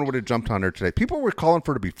 not everyone would have jumped on her today. People were calling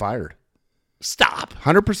for her to be fired. Stop.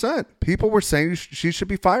 100%. People were saying she should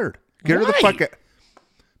be fired. Get her the fuck out.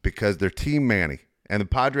 Because they're Team Manny, and the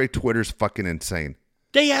Padre Twitter's fucking insane.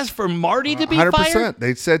 They asked for Marty to be 100%. Fired? 100%.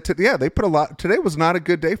 They said, they put a lot. Today was not a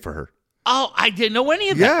good day for her. Oh, I didn't know any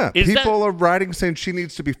of that. Yeah, people are writing saying she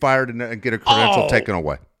needs to be fired and get her credential taken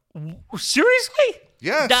away. Seriously?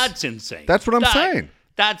 Yes. That's insane. That's what I'm saying.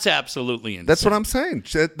 That's absolutely insane. That's what I'm saying.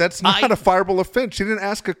 That's not a fireable offense. She didn't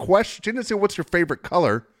ask a question. She didn't say, what's your favorite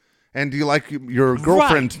color? And do you like your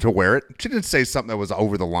girlfriend to wear it? She didn't say something that was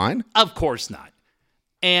over the line. Of course not.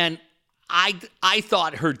 And I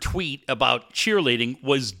thought her tweet about cheerleading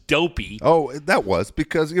was dopey. Oh, that was,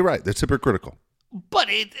 because you're right. That's hypocritical. But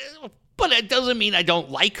it doesn't mean I don't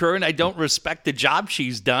like her and I don't respect the job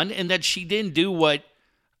she's done and that she didn't do what.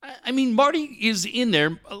 I mean, Marty is in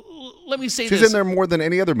there. Let me say this. She's in there more than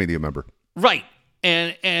any other media member. Right.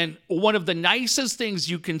 And one of the nicest things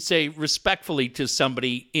you can say respectfully to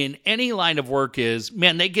somebody in any line of work is,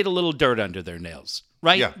 man, they get a little dirt under their nails,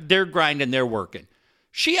 right? Yeah. They're grinding, they're working.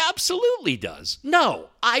 She absolutely does. No,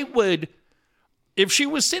 I would, if she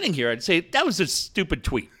was sitting here, I'd say that was a stupid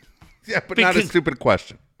tweet. Yeah, but not a stupid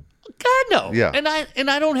question. God, no. Yeah. And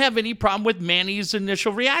I don't have any problem with Manny's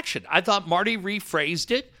initial reaction. I thought Marty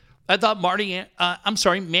rephrased it. I thought Manny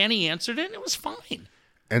answered it, and it was fine.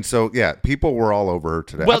 And so, yeah, people were all over her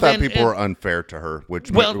today. I thought people were unfair to her,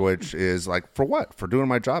 which is like, for what? For doing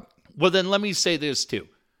my job? Well, then let me say this, too.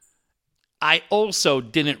 I also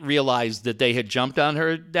didn't realize that they had jumped on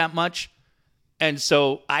her that much. And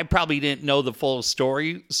so I probably didn't know the full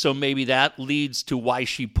story. So maybe that leads to why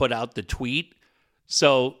she put out the tweet.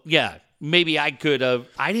 So, yeah, maybe I could have.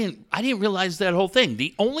 I didn't realize that whole thing.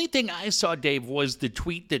 The only thing I saw, Dave, was the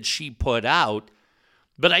tweet that she put out.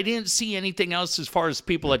 But I didn't see anything else as far as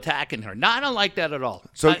people attacking her. No, I don't like that at all.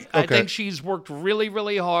 So I think she's worked really,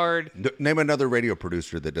 really hard. Name another radio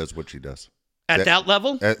producer that does what she does. At that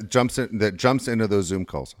level? That jumps into those Zoom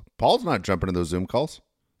calls. Paul's not jumping in those Zoom calls.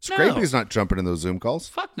 Scrapey's not jumping in those Zoom calls.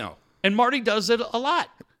 Fuck no. And Marty does it a lot.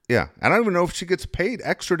 Yeah. And I don't even know if she gets paid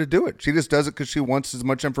extra to do it. She just does it because she wants as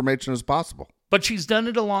much information as possible. But she's done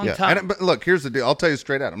it a long Yeah. time. But look, here's the deal. I'll tell you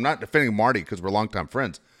straight out. I'm not defending Marty because we're longtime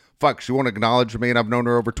friends. Fuck, she won't acknowledge me, and I've known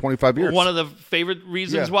her over 25 years. One of the favorite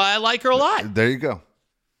reasons Yeah. why I like her a lot. There you go.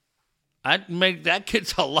 That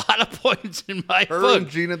gets a lot of points in my Her book. and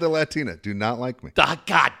Gina the Latina do not like me. Ah,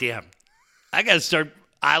 goddamn. I got to start.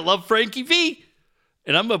 I love Frankie V.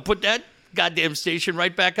 And I'm going to put that goddamn station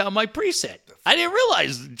right back on my preset. I didn't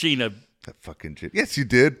realize Gina. That fucking Gina. Yes, you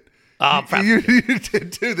did. Oh, you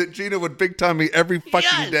did too. That Gina would big time me every fucking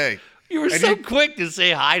Yes. day. You were And so quick to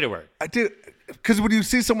say hi to her. I did. Because when you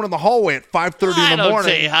see someone in the hallway at 5:30 I in the don't morning,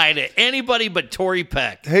 say hi to anybody but Tori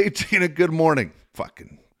Peck. hey Gina, good morning.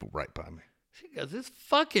 Fucking right by me. She goes, this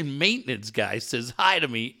fucking maintenance guy says hi to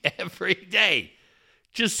me every day.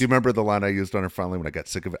 Just Do you remember the line I used on her finally when I got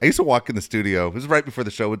sick of it? I used to walk in the studio. It was right before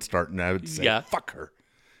the show would start, and I would say, Yeah. fuck her.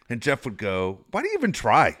 And Jeff would go, why do you even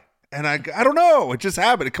try? And I don't know. It just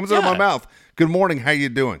happened. It comes out of Yeah. my mouth. Good morning. How you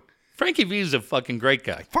doing? Frankie V is a fucking great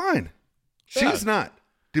guy. Fine. Yeah. She's not.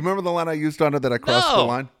 Do you remember the line I used on her that I crossed the No.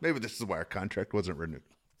 line? Maybe this is why our contract wasn't renewed.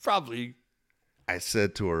 Probably. I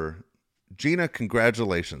said to her, Gina,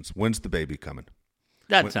 congratulations. When's the baby coming?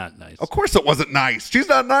 That's not nice. Of course it wasn't nice. She's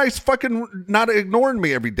not nice. Fucking not ignoring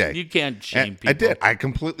me every day. You can't shame And people. I did. I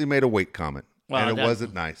completely made a weight comment. Well, and it that-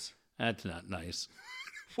 wasn't nice. That's not nice.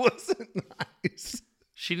 Wasn't nice.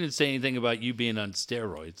 She didn't say anything about you being on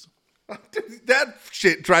steroids. Dude, that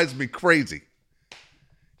shit drives me crazy.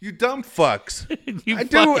 You dumb fucks. You I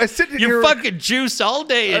do. I sit you here. fucking juice all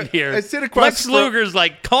day in here. I sit across Lex from- Luger's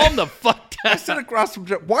like, calm the fuck down. I sit across from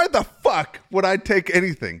Jeff. Why the fuck would I take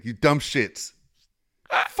anything? You dumb shits.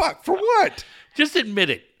 Fuck for what? Just admit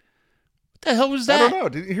it. What the hell was I that? don't know.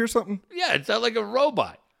 Did you hear something? Yeah, it sounded like a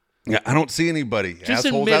robot. Yeah, I don't see anybody. Just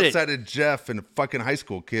Assholes admit it. outside of Jeff and fucking high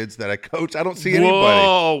school kids that I coach. I don't see anybody.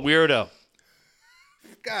 Whoa, weirdo.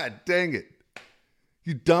 God dang it.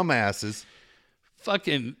 You dumbasses.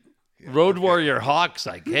 Fucking Road Warrior Hawk's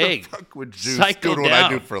like, hey, Fuck with Juice cycle doing what I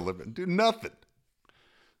down. do for a living. Do nothing.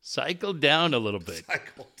 Cycle down a little bit.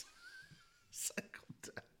 Cycle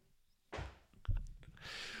down.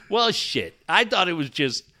 Well, shit. I thought it was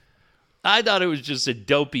just a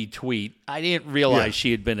dopey tweet. I didn't realize Yeah.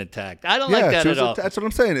 she had been attacked. I don't like that she at was all. that's what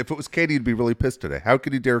I'm saying. If it was Katie, you'd be really pissed today. How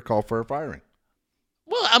could he dare call for her firing?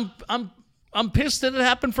 Well, I'm pissed that it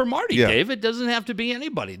happened for Marty, Yeah. Dave. It doesn't have to be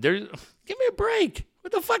anybody. Give me a break.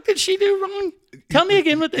 What the fuck did she do wrong? Tell me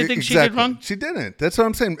again what they think she did Exactly. wrong. She didn't. That's what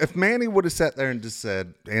I'm saying. If Manny would have sat there and just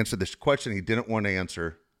answered this question he didn't want to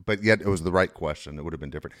answer, but yet it was the right question, it would have been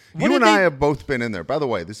different. What You did and I they- have both been in there. By the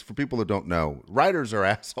way, this is for people who don't know. Writers are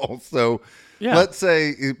assholes. So Yeah. let's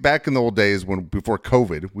say back in the old days before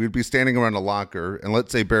COVID, we'd be standing around a locker, and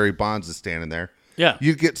let's say Barry Bonds is standing there. Yeah.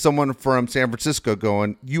 You'd get someone from San Francisco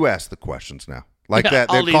going, you ask the questions now. Like Yeah, that.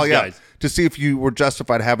 all They'd call these you out guys. to see if you were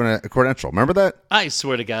justified having a credential. Remember that? I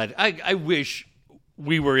swear to God, I wish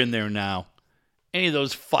we were in there now. Any of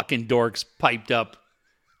those fucking dorks piped up.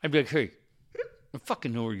 I'd be like, hey, I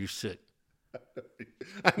fucking know where you sit.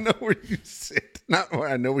 I know where you sit. Not where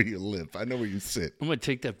I know where you live. I know where you sit. I'm going to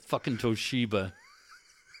take that fucking Toshiba.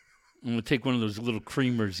 I'm going to take one of those little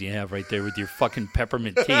creamers you have right there with your fucking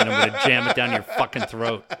peppermint tea, and I'm going to jam it down your fucking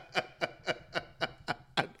throat.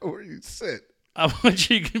 I know where you sit. I want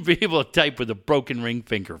you to be able to type with a broken ring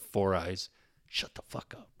finger, 4 eyes. Shut the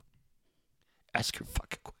fuck up. Ask your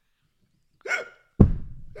fucking question.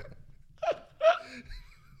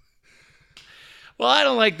 Well, I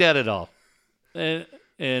don't like that at all. And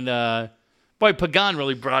boy, Pagan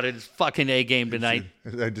really brought his fucking A game tonight.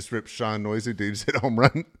 I just ripped Sean Noisy. Did you just hit a home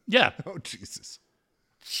run? Yeah. Oh, Jesus.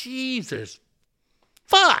 Jesus.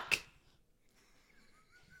 Fuck.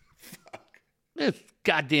 This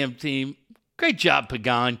goddamn team. Great job,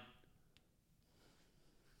 Pagan.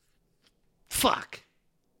 Fuck.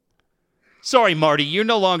 Sorry, Marty. You're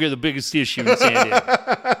no longer the biggest issue in San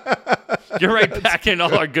Diego. You're right back in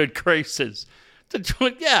all our good graces.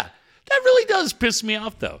 Yeah, that really does piss me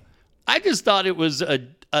off, though. I just thought it was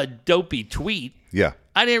a dopey tweet. Yeah.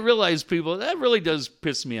 I didn't realize that really does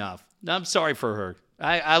piss me off. I'm sorry for her.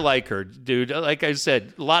 I like her, dude. Like I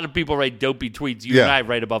said, a lot of people write dopey tweets. You Yeah. and I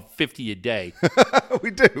write about 50 a day. We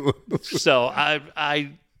do. So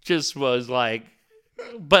I just was like,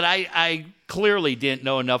 but I clearly didn't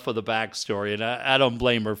know enough of the backstory, and I don't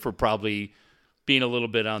blame her for probably being a little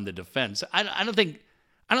bit on the defense. I don't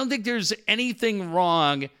think there's anything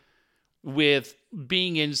wrong with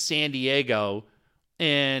being in San Diego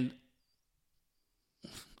and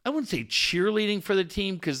I wouldn't say cheerleading for the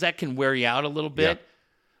team because that can wear you out a little bit.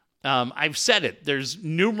 I've said it. There's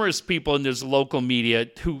numerous people in this local media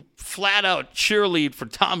who flat out cheerlead for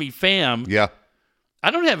Tommy Pham. Yeah.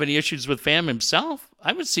 I don't have any issues with Pham himself. I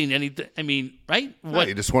haven't seen anything. I mean, right? No,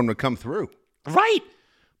 you just want him to come through. Right.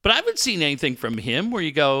 But I haven't seen anything from him where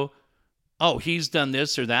you go, oh, he's done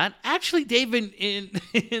this or that. Actually, David,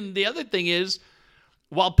 in the other thing is,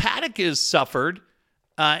 while Paddock has suffered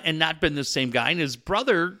and not been the same guy, and his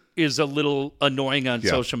brother is a little annoying on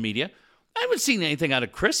social media, I haven't seen anything out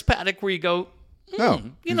of Chris Paddock where you go, No.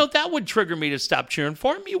 that would trigger me to stop cheering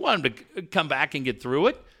for him. You want him to come back and get through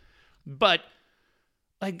it. But,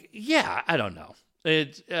 I don't know.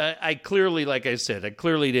 I clearly, like I said,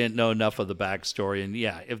 didn't know enough of the backstory. And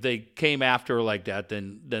if they came after her like that,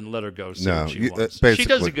 then let her go. See what she wants. She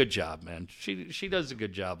does a good job, man. She does a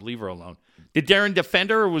good job. Leave her alone. Did Darren defend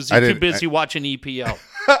her, or was he too busy watching EPL?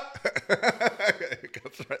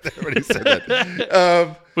 Right there when he said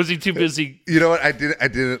that. Was he too busy? You know what? I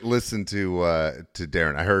didn't listen to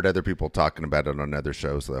Darren. I heard other people talking about it on other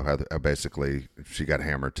shows, though. How basically she got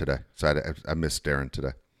hammered today. So I missed Darren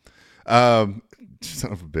today.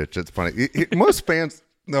 Son of a bitch. That's funny. Most fans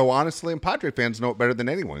know, honestly, and Padre fans know it better than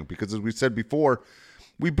anyone because, as we said before,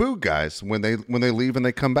 we boo guys when they leave and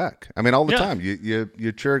they come back. I mean, all the time.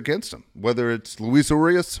 You cheer against them, whether it's Luis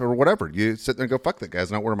Urias or whatever. You sit there and go, "Fuck that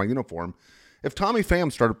guy's not wearing my uniform." If Tommy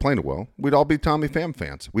Pham started playing well, we'd all be Tommy Pham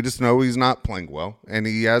fans. We just know he's not playing well, and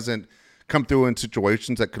he hasn't come through in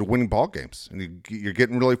situations that could win ball games, and you're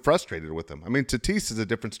getting really frustrated with him. I mean, Tatis is a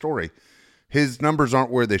different story. His numbers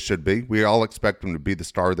aren't where they should be. We all expect him to be the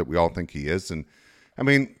star that we all think he is. And, I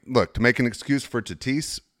mean, look, to make an excuse for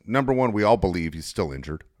Tatis, number one, we all believe he's still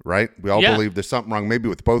injured, right? We all believe there's something wrong, maybe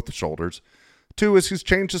with both the shoulders. Two is he's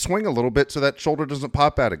changed the swing a little bit so that shoulder doesn't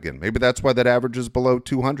pop out again. Maybe that's why that average is below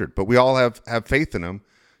 200. But we all have faith in him.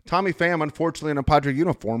 Tommy Pham, unfortunately, in a Padre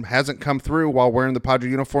uniform, hasn't come through while wearing the Padre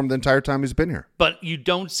uniform the entire time he's been here. But you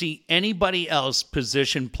don't see anybody else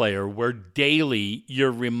position player where daily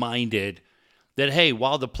you're reminded that, hey,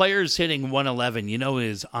 while the player's hitting 111,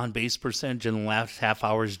 his on-base percentage in the last half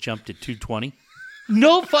hour has jumped to 220?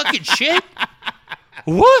 No fucking shit.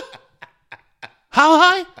 What? How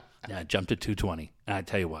high? Yeah, jumped to 220. And I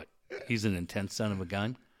tell you what, he's an intense son of a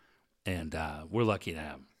gun, and we're lucky to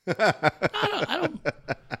have him. I don't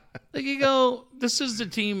like you go, this is the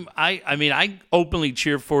team. I mean, I openly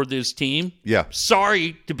cheer for this team. Yeah.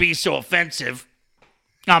 Sorry to be so offensive.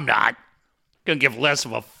 I'm not going to give less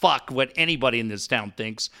of a fuck what anybody in this town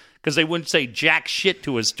thinks because they wouldn't say jack shit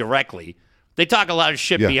to us directly. They talk a lot of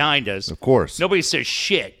shit behind us. Of course. Nobody says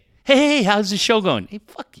shit. Hey, how's the show going? Hey,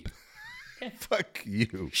 fuck you. Fuck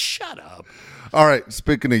you. Shut up. All right.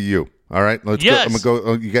 Speaking of you. All right. Let's Yes. go. I'm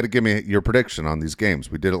going to go. You got to give me your prediction on these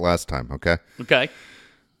games. We did it last time. Okay. Okay.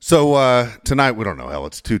 So tonight, we don't know. Hell,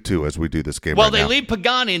 it's 2-2 as we do this game. Well, right they now. leave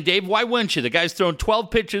Pagani in, Dave. Why wouldn't you? The guy's thrown 12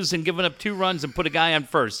 pitches and given up 2 runs and put a guy on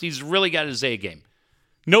first. He's really got his A game.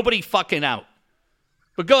 Nobody fucking out.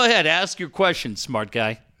 But go ahead. Ask your question, smart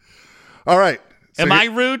guy. All right. So Am I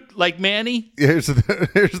rude like Manny? Here's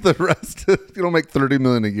the rest. You don't make $30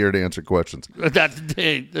 million a year to answer questions. That's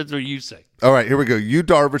what you say. All right, here we go. You,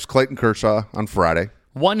 Darvish, Clayton Kershaw on Friday.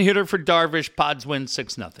 1 hitter for Darvish. Pods win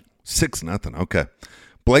 6-0. 6-0. Okay.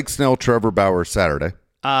 Blake Snell, Trevor Bauer Saturday.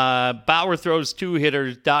 Bauer throws 2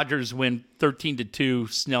 hitters. Dodgers win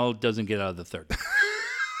 13-2. Snell doesn't get out of the third.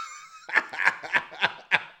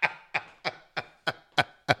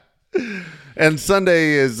 And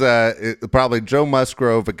Sunday is probably Joe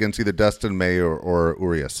Musgrove against either Dustin May or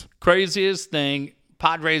Urias. Craziest thing,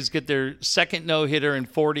 Padres get their second no-hitter in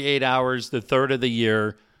 48 hours, the third of the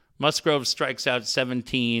year. Musgrove strikes out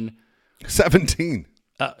 17. 17.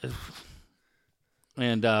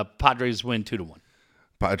 And Padres win 2-1.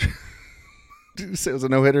 Padres. Did you say it was a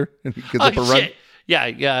no-hitter? And he gives up a run? Shit.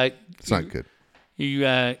 Yeah. It's not good.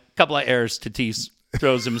 A couple of errors. Tatis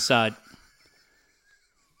throws him aside.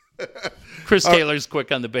 Chris Taylor's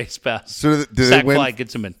quick on the base pass. So do Sack they win fly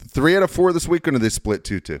gets him in. 3 out of 4 this week, or do they split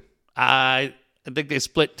 2-2? I think they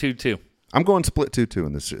split 2-2. I'm going split 2-2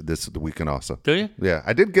 in this the weekend also. Do you? Yeah,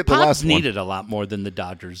 I did get the Pods last one. needed a lot more than the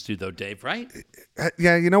Dodgers do, though, Dave, right?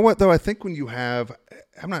 Yeah, you know what, though? I think when you have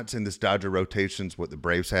 – I'm not saying this Dodger rotation's what the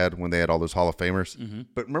Braves had when they had all those Hall of Famers. Mm-hmm.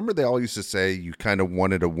 But remember they all used to say you kind of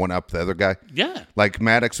wanted to one-up the other guy? Yeah. Like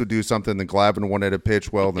Maddox would do something, then Glavine wanted to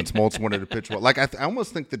pitch well, then Smoltz wanted to pitch well. Like I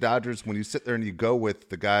almost think the Dodgers, when you sit there and you go with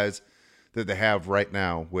the guys that they have right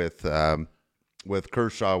now with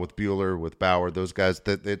Kershaw, with Buehler, with Bauer, those guys,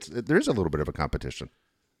 there's a little bit of a competition.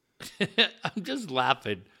 I'm just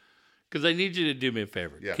laughing because I need you to do me a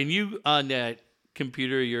favor. Yeah. Can you, on that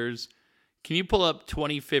computer of yours, can you pull up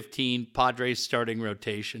 2015 Padres starting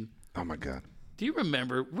rotation? Oh, my God. Do you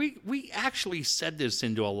remember? We actually said this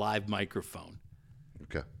into a live microphone.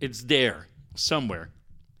 Okay. It's there somewhere.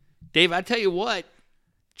 Dave, I tell you what,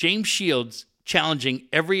 James Shields challenging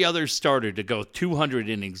every other starter to go 200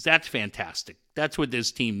 innings. That's fantastic. That's what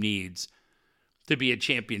this team needs to be a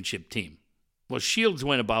championship team. Well, Shields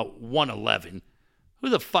went about 111. Who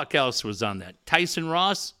the fuck else was on that? Tyson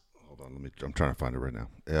Ross? Hold on, I'm trying to find it right now.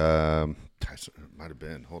 Tyson, it might have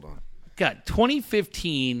been. Hold on. Got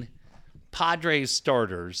 2015 Padres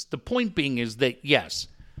starters. The point being is that, yes,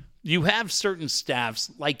 you have certain staffs,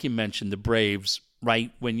 like you mentioned, the Braves,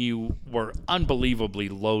 right, when you were unbelievably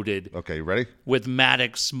loaded. Okay, you ready? With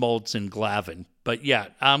Maddox, Smoltz, and Glavine. But, yeah,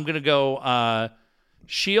 I'm going to go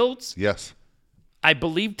Shields. Yes. I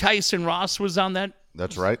believe Tyson Ross was on that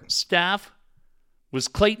That's right. staff. Was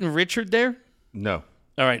Clayton Richard there? No.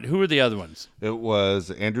 All right, who are the other ones? It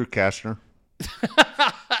was Andrew Kashner.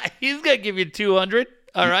 He's going to give you 200.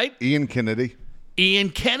 All right. Ian Kennedy.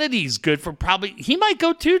 Ian Kennedy's good for probably, he might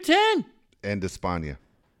go 210. And Despaigne.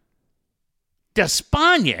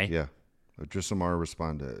 Despaigne? Yeah. Odrisamer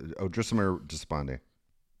Despaigne.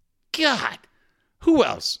 God. Who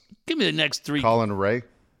else? Give me the next three. Colin Ray.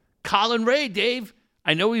 Colin Ray, Dave.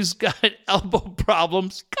 I know he's got elbow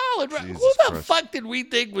problems. Colin Ray. Jesus Who the Christ. fuck did we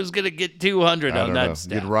think was going to get 200 I on don't that know. You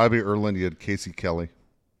staff? had Robbie Erlin. You had Casey Kelly.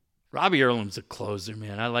 Robbie Erlin's a closer,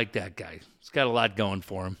 man. I like that guy. He's got a lot going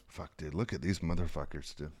for him. Fuck, dude. Look at these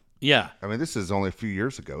motherfuckers, dude. Yeah. I mean, this is only a few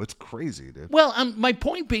years ago. It's crazy, dude. Well, my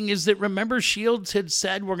point being is that remember Shields had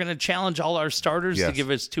said we're going to challenge all our starters to Yes. give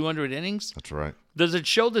us 200 innings? That's right. Does it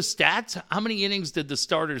show the stats? How many innings did the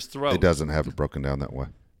starters throw? It doesn't have it broken down that way.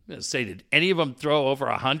 I'm going to say, did any of them throw over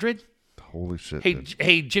 100? Holy shit. Hey, dude.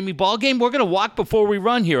 hey, Jimmy Ballgame, we're going to walk before we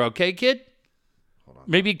run here, okay, kid? Hold on.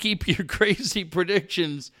 Maybe keep your crazy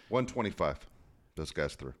predictions. 125. Those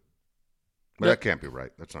guys threw. But that can't be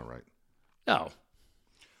right. That's not right. No.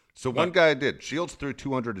 So one guy did. Shields threw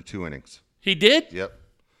 202 innings. He did? Yep.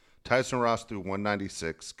 Tyson Ross threw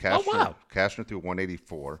 196. Oh, wow. Kashner threw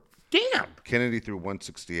 184. Damn. Kennedy threw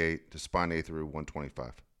 168. Despaigne threw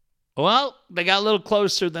 125. Well, they got a little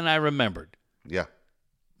closer than I remembered. Yeah.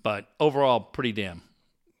 But overall, pretty damn.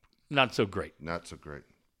 Not so great. Not so great.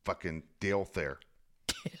 Fucking Dale Thayer.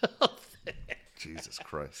 Jesus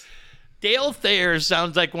Christ. Dale Thayer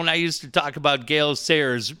sounds like when I used to talk about Gale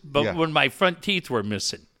Sayers, but Yeah. when my front teeth were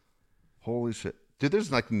missing. Holy shit. Dude,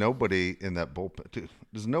 there's like nobody in that bullpen. Dude,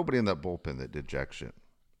 there's nobody in that bullpen that did jack shit.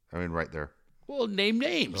 I mean, right there. Well, name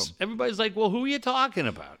names. Everybody's like, well, who are you talking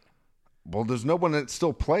about? Well, there's no one that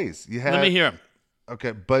still plays. You had, Let me hear him.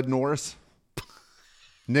 Okay, Bud Norris.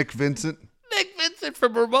 Nick Vincent. Nick Vincent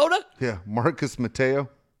from Ramona? Yeah, Marcus Mateo.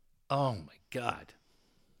 Oh, my God.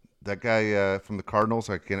 That guy from the Cardinals,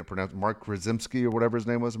 I can't pronounce, Mark Rzymski or whatever his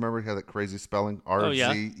name was. Remember, he had that crazy spelling? yeah.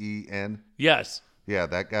 R-Z-E-N. Yes. Yeah,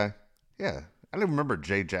 that guy. Yeah. I don't even remember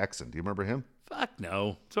Jay Jackson. Do you remember him? Fuck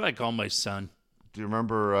no. That's what I call my son. Do you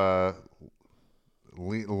remember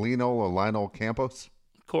Lionel Campos?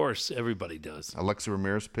 Of course, everybody does. Alexi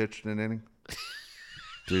Ramirez pitched an inning?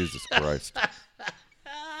 Jesus Christ.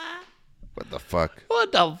 What the fuck?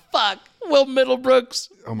 What the fuck? Will Middlebrooks,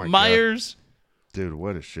 Oh, my God. Myers, Dude,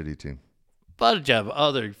 what a shitty team. bunch of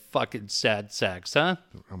other fucking sad sacks, huh?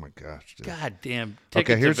 Oh, my gosh, dude. God damn. Okay,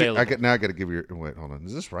 Tickets here's your, available. now I got to give you your, wait, hold on.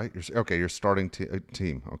 Is this right? Your starting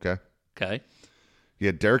team, okay? Okay. You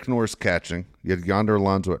had Derek Norris catching. You had Yonder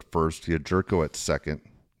Alonso at first. You had Jerko at second.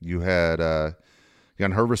 You had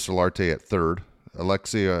Yangervis Solarte at third.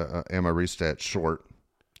 Alexia Amarista at short.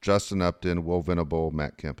 Justin Upton, Will Venable,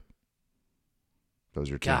 Matt Kemp. Those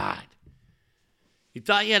are your team. God. You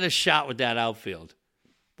thought you had a shot with that outfield.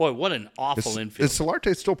 Boy, what an awful infield. Is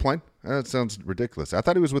Solarte still playing? That sounds ridiculous. I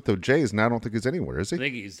thought he was with the Jays, and I don't think he's anywhere, is I he?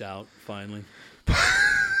 think he's out, finally.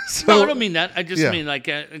 So, No, I don't mean that. I just yeah. mean like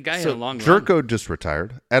a guy had so a long run. Jerko just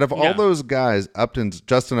retired. Out of all Yeah. those guys,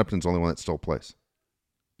 Justin Upton's the only one that still plays.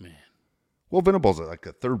 Man. Will Venable's like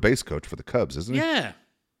a third base coach for the Cubs, isn't he? Yeah.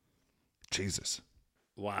 Jesus.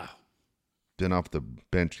 Wow. Then off the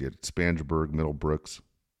bench, you had Spangenberg, Middlebrooks.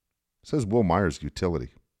 It says Will Myers utility.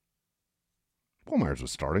 Will Myers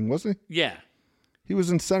was starting, wasn't he? Yeah. He was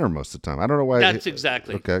in center most of the time. I don't know why. That's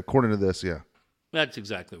exactly. Okay, according to this, yeah. That's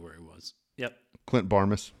exactly where he was. Yep. Clint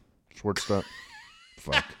Barmas, shortstop.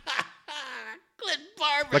 Fuck. Clint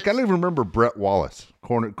Barber. Like I don't even remember Brett Wallace,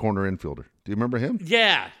 corner infielder. Do you remember him?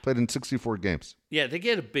 Yeah. Played in 64 games. Yeah, they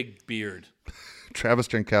get a big beard. Travis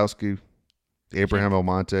Jankowski, Abraham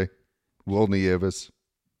Almonte, Will Nieves,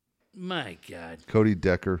 My God. Cody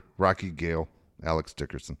Decker, Rocky Gale, Alex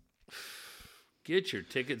Dickerson. Get your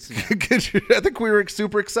tickets now. I think we were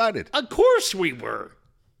super excited. Of course we were.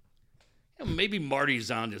 Maybe Marty's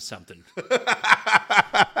onto something.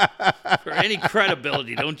 For any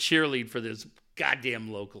credibility, don't cheerlead for this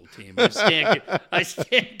goddamn local team. I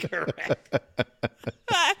stand corrected.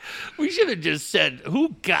 We should have just said,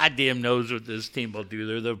 who goddamn knows what this team will do?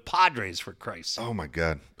 They're the Padres, for Christ's sake. Oh, my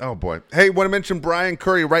God. Oh, boy. Hey, want to mention Brian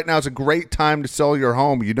Curry. Right now is a great time to sell your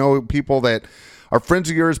home. You know, people that are friends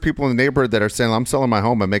of yours, people in the neighborhood that are saying, I'm selling my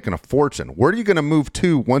home, I'm making a fortune. Where are you going to move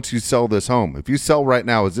to once you sell this home? If you sell right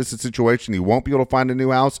now, is this a situation you won't be able to find a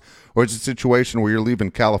new house, or is it a situation where you're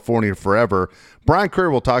leaving California forever? Brian Curry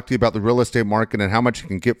will talk to you about the real estate market and how much you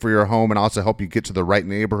can get for your home, and also help you get to the right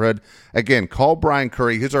neighborhood. Again, call Brian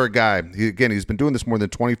Curry. He's our guy. He's been doing this more than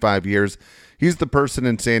 25 years. He's the person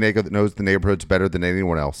in San Diego that knows the neighborhoods better than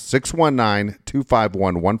anyone else.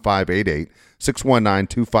 619-251-1588.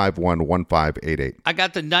 619-251-1588. I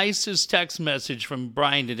got the nicest text message from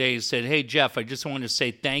Brian today. He said, hey, Jeff, I just want to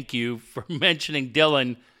say thank you for mentioning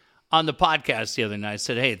Dylan on the podcast the other night. I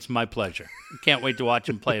said, hey, it's my pleasure. Can't wait to watch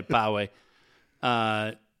him play at Poway.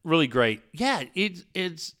 Really great. Yeah,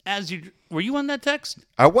 it's as you were you on that text?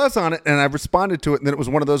 I was on it, and I responded to it, and then it was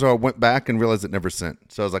one of those where I went back and realized it never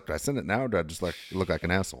sent. So I was like, do I send it now, or do I just look like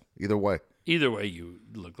an asshole? Either way, you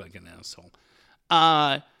look like an asshole.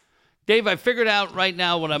 Dave, I figured out right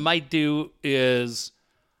now what I might do is,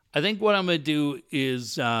 I think what I'm going to do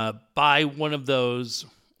is buy one of those.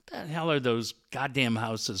 What the hell are those goddamn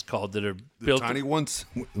houses called that are built? The tiny ones.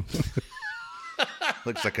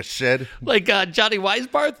 Looks like a shed. Like Johnny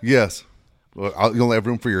Weisbarth? Yes. Well, you'll have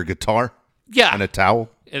room for your guitar? Yeah. And a towel?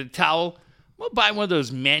 And a towel. We'll buy one of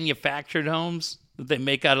those manufactured homes that they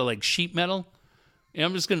make out of like sheet metal. And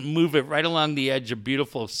I'm just going to move it right along the edge of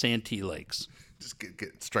beautiful Santee Lakes. Just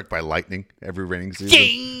get struck by lightning every raining season.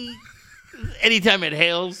 Ding! Anytime it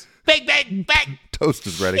hails. Bang, bang, bang. Toast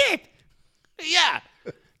is ready. Shit. Yeah.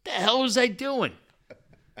 The hell was I doing?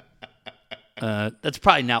 That's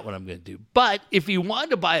probably not what I'm going to do. But if you want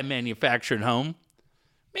to buy a manufactured home,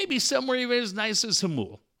 maybe somewhere even as nice as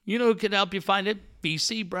Hamul. You know who can help you find it?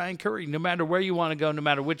 BC, Brian Curry. No matter where you want to go, no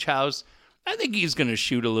matter which house, I think he's going to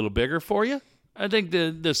shoot a little bigger for you. I think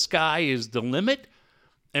the sky is the limit,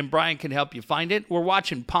 and Brian can help you find it. We're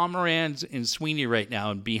watching Pomeranz and Sweeney right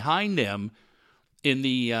now, and behind them in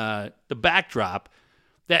the backdrop,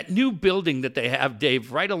 that new building that they have,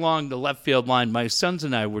 Dave, right along the left field line. My sons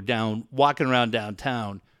and I were walking around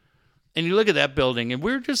downtown, and you look at that building, and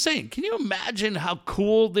we were just saying, can you imagine how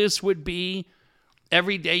cool this would be?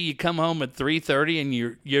 Every day you come home at 3:30 and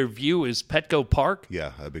your view is Petco Park.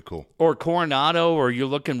 Yeah, that'd be cool. Or Coronado, or you're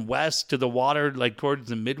looking west to the water, like towards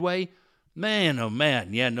the Midway. Man, oh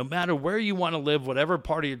man, yeah, no matter where you want to live, whatever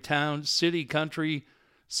part of your town, city, country,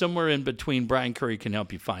 somewhere in between, Brian Curry can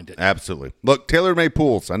help you find it. Absolutely. Look, TaylorMade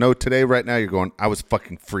Pools. I know today, right now, you're going, I was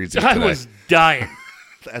fucking freezing today. I was dying.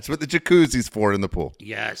 That's what the jacuzzi's for in the pool.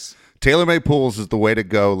 Yes. TaylorMade Pools is the way to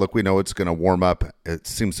go. Look, we know it's going to warm up. It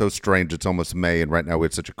seems so strange. It's almost May, and right now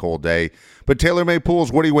it's such a cold day. But TaylorMade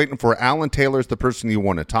Pools, what are you waiting for? Alan Taylor's the person you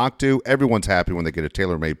want to talk to. Everyone's happy when they get a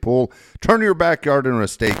TaylorMade pool. Turn your backyard into a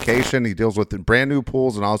staycation. He deals with brand new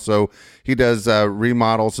pools, and also he does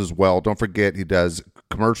remodels as well. Don't forget, he does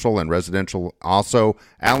commercial and residential also.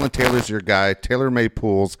 Alan Taylor's your guy. TaylorMade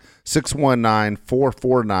Pools,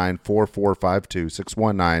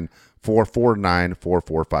 619-449-4452.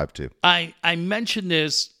 619-449-4452. I mentioned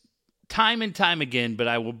this time and time again, but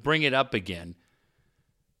I will bring it up again.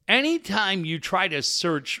 Anytime you try to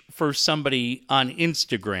search for somebody on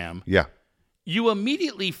Instagram, Yeah. you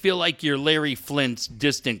immediately feel like you're Larry Flint's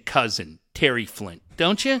distant cousin, Terry Flint,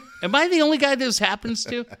 don't you? Am I the only guy this happens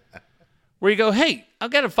to? Where you go, hey, I've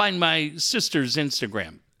got to find my sister's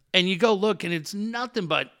Instagram. And you go look, and it's nothing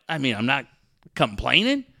but, I mean, I'm not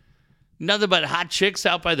complaining. Nothing but hot chicks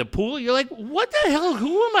out by the pool. You're like, what the hell?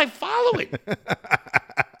 Who am I following?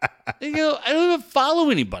 You know, I don't even follow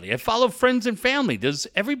anybody. I follow friends and family. Does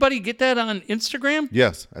everybody get that on Instagram?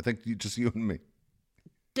 Yes. I think just you and me.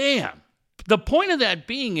 Damn. The point of that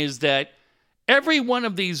being is that every one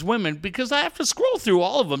of these women, because I have to scroll through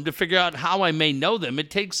all of them to figure out how I may know them.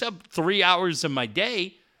 It takes up 3 hours of my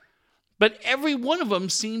day. But every one of them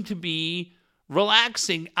seem to be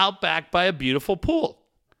relaxing out back by a beautiful pool.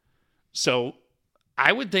 So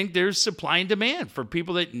I would think there's supply and demand for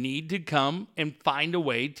people that need to come and find a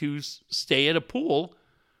way to stay at a pool.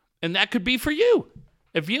 And that could be for you.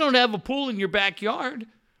 If you don't have a pool in your backyard,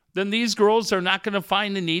 then these girls are not going to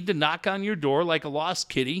find the need to knock on your door like a lost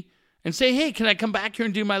kitty and say, hey, can I come back here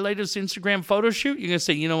and do my latest Instagram photo shoot? You're going to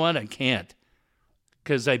say, you know what? I can't.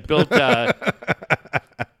 Because I built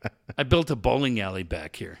I built a bowling alley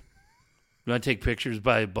back here. You want to take pictures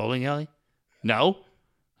by a bowling alley? No?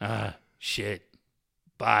 Shit.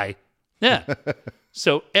 Bye. Yeah.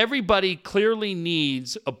 So everybody clearly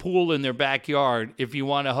needs a pool in their backyard if you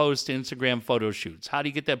want to host Instagram photo shoots. How do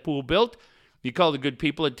you get that pool built? You call the good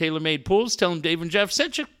people at TaylorMade Pools. Tell them Dave and Jeff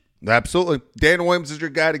sent you. Absolutely. Dan Williams is your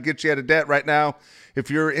guy to get you out of debt right now. If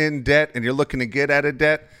you're in debt and you're looking to get out of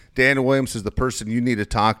debt, Dan Williams is the person you need to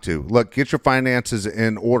talk to. Look, get your finances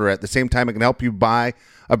in order. At the same time, it can help you buy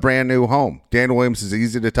a brand new home. Dan Williams is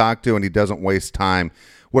easy to talk to, and he doesn't waste time.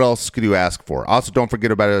 What else could you ask for? Also, don't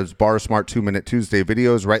forget about his Bar Smart 2-Minute Tuesday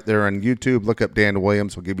videos right there on YouTube. Look up Dan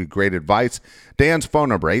Williams. We'll give you great advice. Dan's phone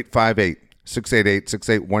number,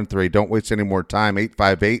 858-688-6813. Don't waste any more time,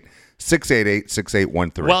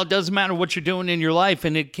 858-688-6813. Well, it doesn't matter what you're doing in your life,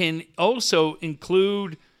 and it can also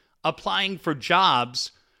include applying for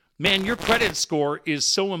jobs. Man, your credit score is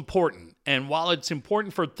so important. And while it's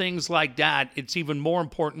important for things like that, it's even more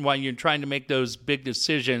important while you're trying to make those big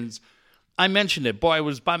decisions. I mentioned it. Boy, I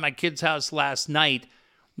was by my kid's house last night.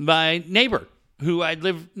 My neighbor, who I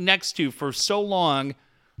lived next to for so long,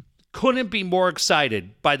 couldn't be more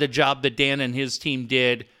excited by the job that Dan and his team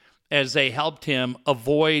did as they helped him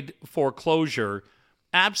avoid foreclosure.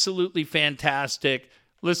 Absolutely fantastic.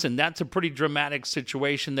 Listen, that's a pretty dramatic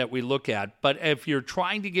situation that we look at. But if you're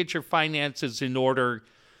trying to get your finances in order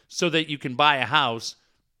so that you can buy a house,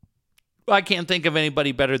 I can't think of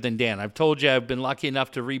anybody better than Dan. I've told you I've been lucky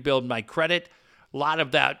enough to rebuild my credit. A lot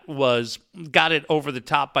of that got it over the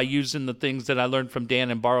top by using the things that I learned from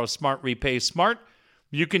Dan and Borrow Smart, Repay Smart.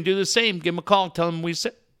 You can do the same. Give him a call. Tell him we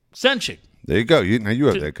sent you. There you go. Now you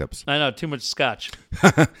have the hiccups. I know, too much scotch.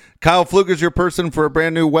 Kyle Pfluger's your person for a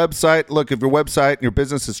brand new website. Look, if your website and your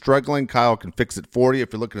business is struggling, Kyle can fix it for you.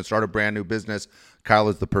 If you're looking to start a brand new business, Kyle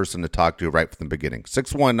is the person to talk to right from the beginning.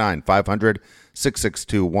 619-500-6621.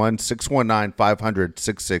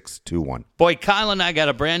 619-500-6621. Boy, Kyle and I got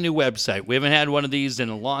a brand new website. We haven't had one of these in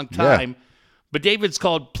a long time. Yeah. But David's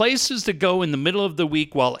called Places to Go in the Middle of the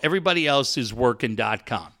Week While Everybody Else is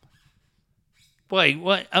Working.com. Boy,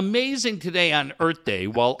 what amazing today on Earth Day,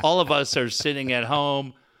 while all of us are sitting at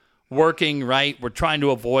home working, right? We're trying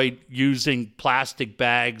to avoid using plastic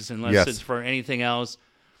bags unless it's for anything else.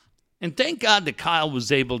 And thank God that Kyle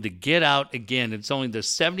was able to get out again. It's only the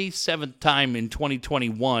 77th time in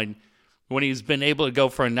 2021 when he's been able to go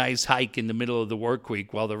for a nice hike in the middle of the work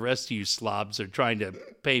week while the rest of you slobs are trying to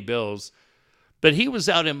pay bills. But he was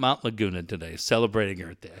out in Mount Laguna today celebrating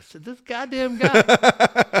Earth Day. I said, this goddamn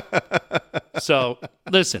guy. So,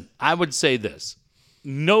 listen, I would say this.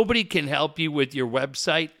 Nobody can help you with your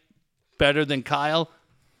website better than Kyle.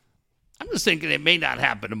 I'm just thinking it may not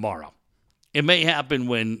happen tomorrow. It may happen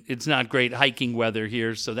when it's not great hiking weather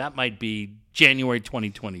here, so that might be January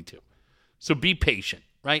 2022. So be patient,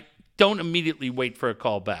 right? Don't immediately wait for a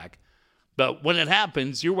call back. But when it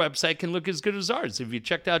happens, your website can look as good as ours. If you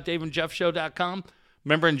checked out daveandjeffshow.com,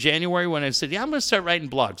 remember in January when I said, yeah, I'm going to start writing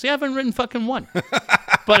blogs. Yeah, I haven't written fucking one.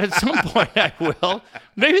 But at some point I will.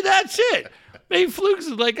 Maybe that's it. Maybe Flukes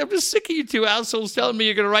is like, I'm just sick of you two assholes telling me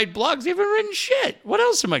you're going to write blogs. You haven't written shit. What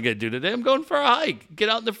else am I going to do today? I'm going for a hike. Get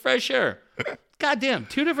out in the fresh air. Goddamn,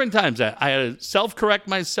 2 different times I had to self-correct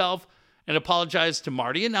myself and apologize to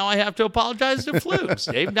Marty, and now I have to apologize to Flukes.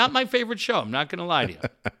 Dave, not my favorite show. I'm not going to lie to you.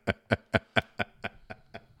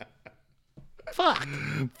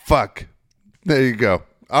 Fuck. There you go.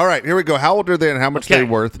 All right, here we go. How old are they and how much are they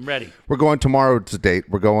worth? I'm ready. We're going tomorrow's date.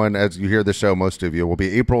 We're going, as you hear the show, most of you, will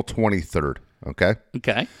be April 23rd, okay?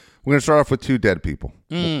 Okay. We're going to start off with 2 dead people.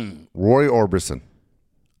 Roy Orbison.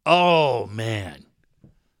 Oh, man.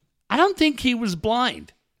 I don't think he was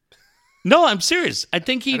blind. No, I'm serious. I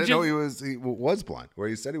think I didn't know he was blind, where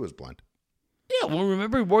he said he was blind. Yeah, well,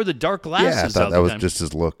 remember he wore the dark glasses. Yeah, I thought that was just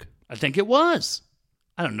his look. I think it was.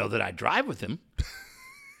 I don't know that I'd drive with him.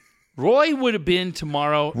 Roy would have been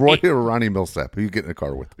tomorrow. Roy or Ronnie Millsap? Who you get in a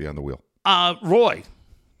car with? Be on the wheel. Roy.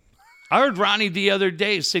 I heard Ronnie the other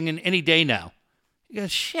day singing Any Day Now. He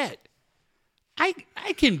goes, shit. I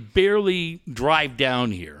can barely drive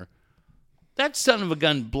down here. That son of a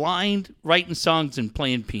gun, blind, writing songs and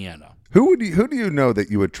playing piano. Who do you know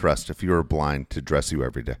that you would trust if you were blind to dress you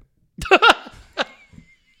every day?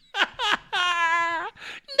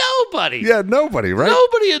 Nobody. Yeah, nobody, right?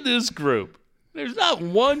 Nobody in this group. There's not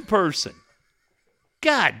one person.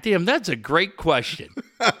 God damn, that's a great question.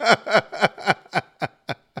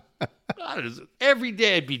 Every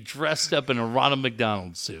day I'd be dressed up in a Ronald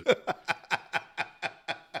McDonald suit.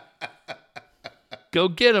 Go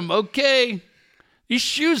get him, okay? These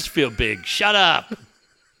shoes feel big. Shut up.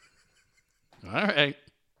 All right.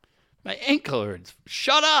 My ankle hurts.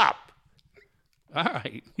 Shut up. All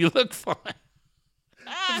right. You look fine.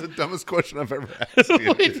 That's the dumbest question I've ever asked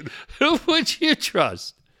you. Who would you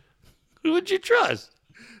trust? Who would you trust?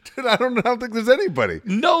 Dude, I don't think there's anybody.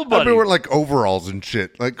 Nobody. I've been wearing like overalls and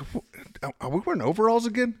shit. Like, are we wearing overalls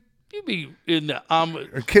again? You'd be in the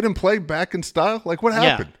Are Kid and Play back in style? Like, what Yeah.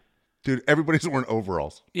 happened? Dude, everybody's wearing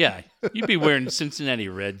overalls. yeah. You'd be wearing Cincinnati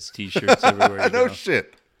Reds t-shirts everywhere. You No go.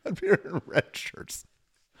 shit. I'd be wearing red shirts.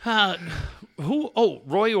 Who? Oh,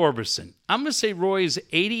 Roy Orbison. I'm gonna say Roy is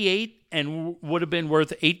 88 and would have been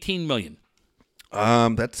worth 18 million.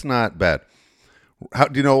 That's not bad. How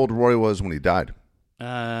do you know how old Roy was when he died?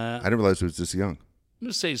 I I didn't realize he was this young. I'm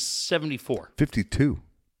gonna say 74. 52.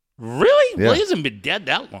 Really? Yeah. Well, he hasn't been dead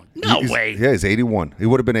that long. No He's- way. Yeah, he's 81. He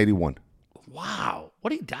would have been 81. Wow. What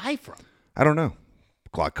did he die from? I don't know.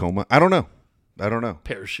 Glaucoma. I don't know.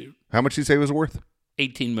 Parachute. How much did you say he was worth?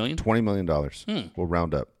 18 million. $20 million. We'll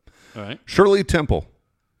round up. All right. Shirley Temple.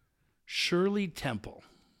 Shirley Temple.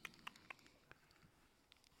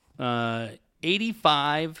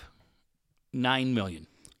 85, 9 million.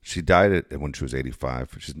 She died when she was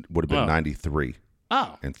 85. She would have been Oh. 93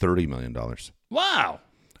 Oh, and $30 million. wow.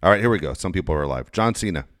 All right, here we go. Some people are alive. John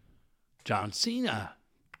Cena. John Cena.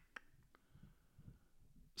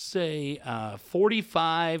 Say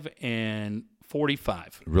 45 and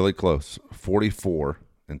 45. Really close. 44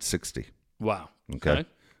 and 60. Wow. Okay.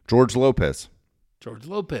 George Lopez. George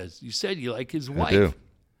Lopez. You said you like his I wife. do.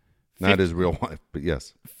 Not his real wife, but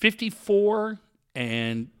yes. 54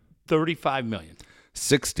 and 35 million.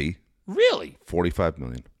 60, Really? 45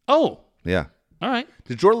 million. Oh, Yeah. all right.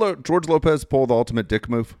 Did George Lopez pull the ultimate dick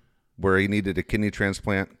move where he needed a kidney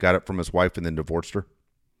transplant, got it from his wife, and then divorced her?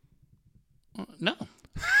 No.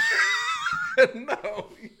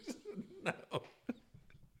 No.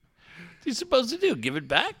 What's he supposed to do? Give it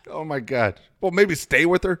back? Oh, my God. Well, maybe stay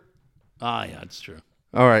with her. Ah, yeah, that's true.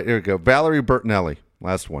 All right, here we go. Valerie Bertinelli.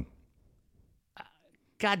 Last one.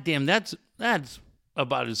 God damn, that's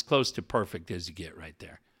about as close to perfect as you get right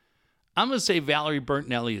there. I'm going to say Valerie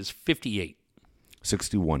Bertinelli is 58.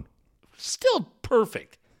 61. Still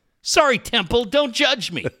perfect. Sorry, Temple, don't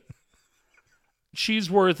judge me.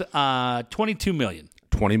 She's worth 22 million.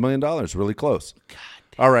 $20 million. Really close.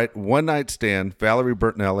 All right, one night stand. Valerie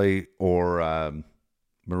Bertinelli or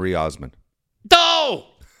Marie Osmond. No!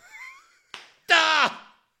 Ah!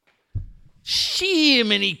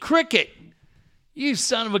 Shiminy cricket. You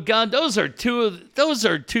son of a gun. Those are two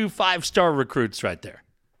 5-star recruits right there.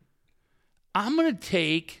 I'm gonna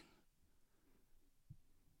take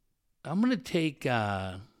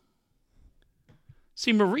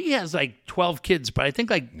see, Marie has like 12 kids, but I think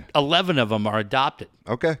like 11 of them are adopted.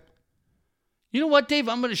 Okay. You know what, Dave?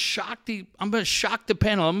 I'm gonna shock the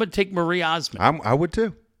panel. I'm gonna take Marie Osmond. I would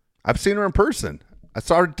too. I've seen her in person. I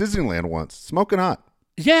saw her at Disneyland once, smoking hot.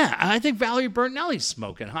 Yeah, I think Valerie Bertinelli's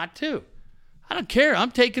smoking hot too. I don't care.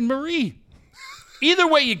 I'm taking Marie. Either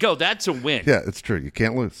way you go, that's a win. Yeah, it's true. You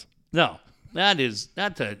can't lose. No, that's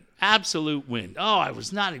an absolute win. Oh, I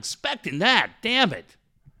was not expecting that. Damn it.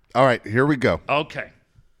 All right, here we go. Okay.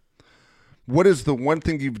 What is the one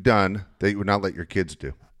thing you've done that you would not let your kids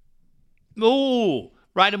do? Ooh,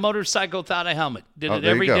 ride a motorcycle without a helmet. Did it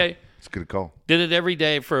there every you go. day. It's a good call. Did it every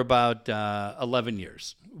day for about 11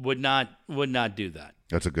 years. Would not do that.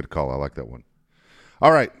 That's a good call. I like that one.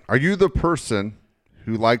 All right. Are you the person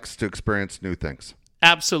who likes to experience new things?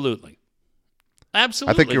 Absolutely.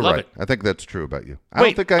 Absolutely. I think you're Love right. it. I think that's true about you. I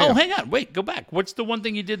Wait, don't think I am. hang on. Wait, go back. What's the one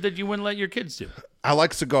thing you did that you wouldn't let your kids do? I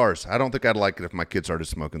like cigars. I don't think I'd like it if my kids started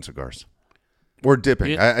smoking cigars. Or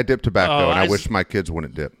dipping. Yeah. I dip tobacco, Oh, and I I wish my kids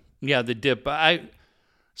wouldn't dip. Yeah, the dip. We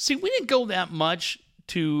didn't go that much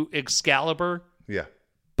to Excalibur, Yeah.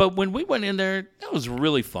 but when we went in there, that was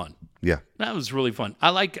really fun. Yeah. That was really fun. I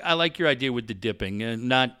like your idea with the dipping, and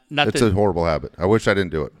not It's that a horrible habit. I wish I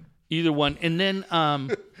didn't do it. either one. And then,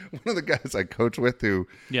 One of the guys I coach with who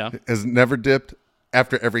Yeah. has never dipped,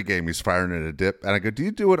 after every game he's firing at a dip. And I go, do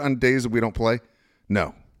you do it on days that we don't play?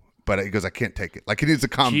 No. But he goes, I can't take it. Like he needs to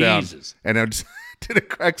calm Jesus. down. And I just it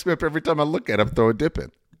cracks me up every time I look at him throw a dip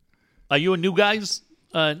in. are you a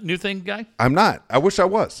new thing guy? I'm not. I wish I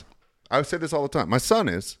was. I would say this all the time. My son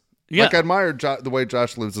is. Yeah. Like I admire the way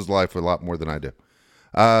Josh lives his life a lot more than I do.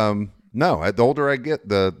 No, the older I get,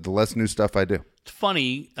 the less new stuff I do. It's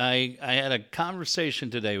funny. I had a conversation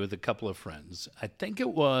today with a couple of friends. I think it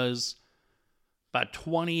was about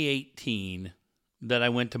 2018 that I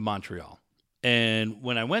went to Montreal. And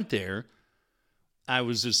when I went there, I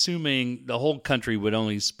was assuming the whole country would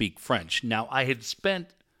only speak French. Now, I had spent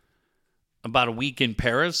about a week in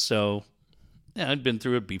Paris, so I'd been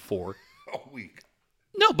through it before. A week.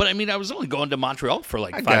 No, but I mean, I was only going to Montreal for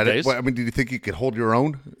like I 5 got days. it. Well, I mean, did you think you could hold your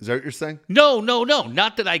own? Is that what you're saying? No.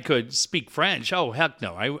 Not that I could speak French. Oh, heck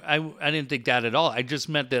no. I didn't think that at all. I just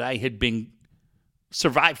meant that I had been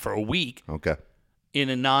survived for a week. Okay. in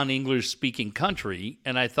a non-English speaking country.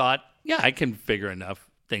 And I thought, yeah, I can figure enough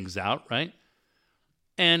things out, right?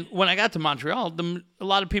 And when I got to Montreal, a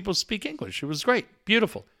lot of people speak English. It was great,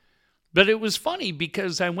 beautiful. But it was funny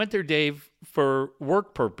because I went there, Dave, for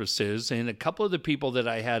work purposes, and a couple of the people that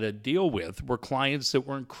I had to deal with were clients that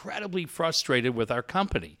were incredibly frustrated with our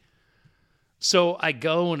company. So I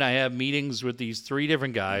go and I have meetings with these 3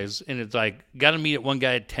 different guys, and it's like, got to meet at one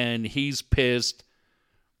guy at 10, he's pissed.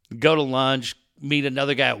 Go to lunch, meet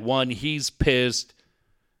another guy at 1, he's pissed.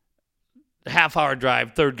 Half-hour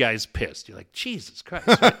drive, third guy's pissed. You're like, Jesus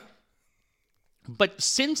Christ. Right? But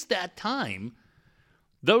since that time,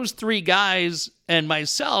 those 3 guys and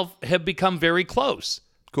myself have become very close.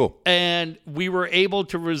 Cool. And we were able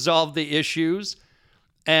to resolve the issues.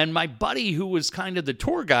 And my buddy, who was kind of the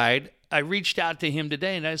tour guide, I reached out to him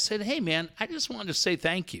today and I said, hey, man, I just wanted to say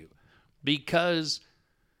thank you. Because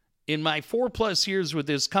in my 4+ years with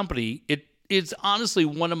this company, it's honestly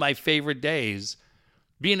one of my favorite days,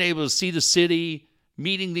 being able to see the city,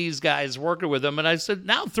 meeting these guys, working with them. And I said,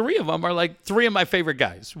 now 3 of them are like 3 of my favorite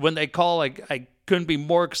guys. When they call, I couldn't be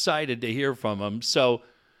more excited to hear from them. So,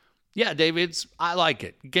 yeah, Dave, I like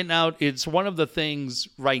it. Getting out, it's one of the things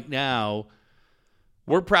right now.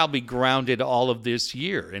 We're probably grounded all of this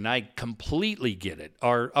year, and I completely get it.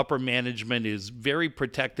 Our upper management is very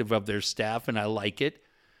protective of their staff, and I like it.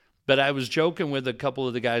 But I was joking with a couple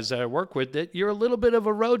of the guys that I work with that you're a little bit of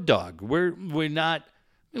a road dog. We're not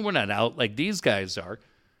out like these guys are.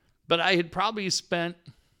 But I had probably spent,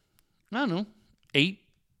 I don't know, 8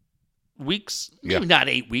 weeks, maybe not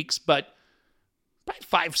 8 weeks, but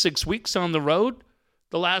probably 5-6 weeks on the road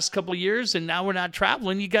the last couple of years, and now we're not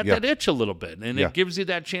traveling. You got that itch a little bit, and it gives you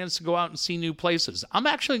that chance to go out and see new places. I'm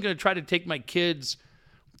actually going to try to take my kids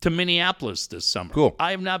to Minneapolis this summer. Cool.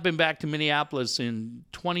 I have not been back to Minneapolis in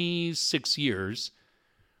 26 years,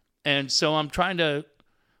 and so I'm trying to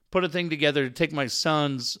put a thing together to take my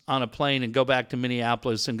sons on a plane and go back to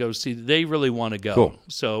Minneapolis and go see. They really want to go. Cool.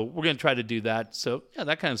 So we're going to try to do that. So, yeah,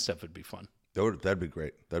 that kind of stuff would be fun. That'd be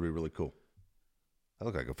great. That'd be really cool. That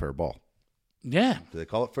looked like a fair ball. Yeah. Do they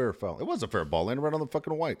call it fair or foul? It was a fair ball. Landed right on the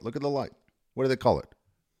fucking white. Look at the light. What do they call it?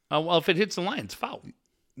 Well, if it hits the line, it's foul.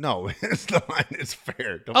 No, it's the line. It's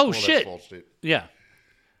fair. Don't pull shit. That bullshit. Yeah.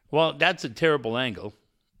 Well, that's a terrible angle.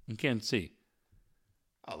 You can't see.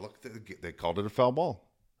 Oh, look. They called it a foul ball.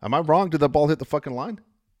 Am I wrong? Did that ball hit the fucking line?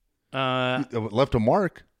 It left a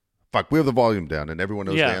mark. Fuck, we have the volume down, and everyone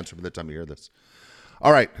knows the answer by the time you hear this.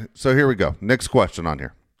 All right, so here we go. Next question on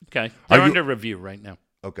here. Okay. They're under review right now.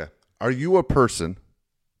 Okay. Are you a person...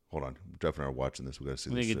 Hold on. Jeff and I are watching this. We got to see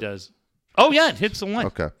this. I think it does. Oh, yeah, it hits the line.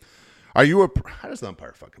 Okay. Are you a... How does the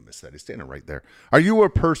umpire fucking miss that? He's standing right there. Are you a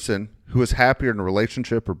person who is happier in a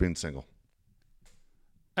relationship or being single?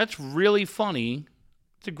 That's really funny.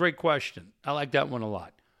 It's a great question. I like that one a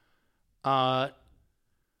lot. I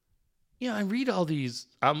read all these.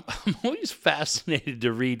 I'm always fascinated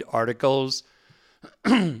to read articles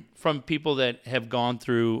from people that have gone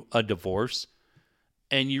through a divorce,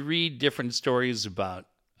 and you read different stories about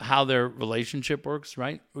how their relationship works,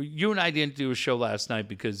 right? You and I didn't do a show last night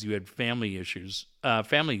because you had family issues,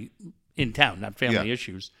 family in town, not family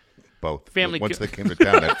issues. Both. Family Once they came to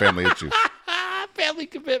town, had family issues. Family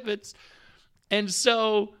commitments. And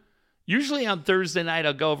so usually on Thursday night,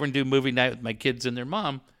 I'll go over and do movie night with my kids and their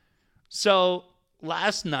mom. So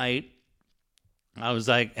last night, I was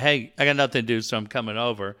like, hey, I got nothing to do, so I'm coming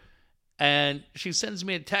over. And she sends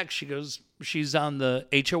me a text. She goes, she's on the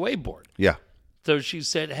HOA board. Yeah. So she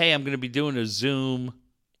said, hey, I'm going to be doing a Zoom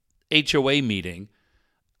HOA meeting,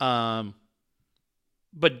 but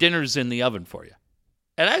dinner's in the oven for you.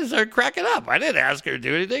 And I started cracking up. I didn't ask her to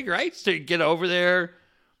do anything, right? So you get over there.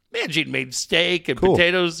 Man, she'd made steak and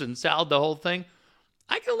potatoes and salad, the whole thing.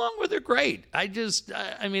 I get along with her great. I've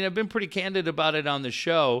been pretty candid about it on the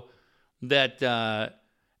show that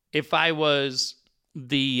if I was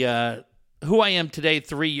the who I am today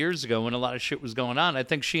 3 years ago when a lot of shit was going on, I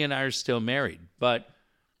think she and I are still married. But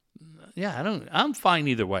yeah, I'm fine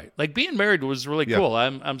either way. Like being married was really cool.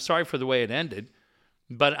 I'm sorry for the way it ended,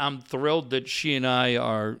 but I'm thrilled that she and I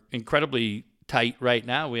are incredibly tight right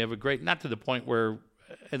now. We have a great, not to the point where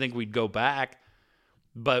I think we'd go back,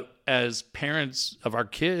 but as parents of our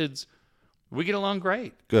kids, we get along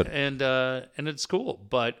great. Good. And it's cool.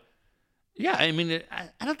 But yeah, I mean,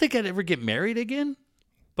 I don't think I'd ever get married again,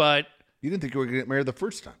 but you didn't think you were going to get married the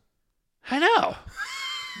first time. I know.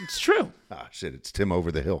 It's true. Ah, shit. It's Tim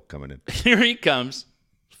over the hill coming in. Here he comes.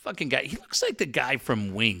 Fucking guy. He looks like the guy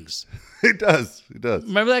from Wings. He does. He does.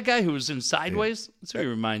 Remember that guy who was in Sideways? Yeah. That's what he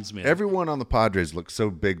reminds me of. Everyone on the Padres looks so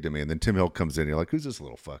big to me, and then Tim Hill comes in. You're like, who's this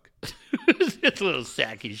little fuck? This little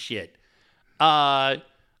sacky shit.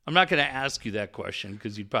 I'm not going to ask you that question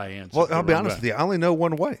because you'd probably answer. Well, I'll be honest with you. I only know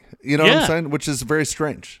one way. You know what I'm saying? Which is very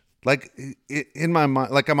strange. Like in my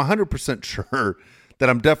mind, like I'm 100% sure that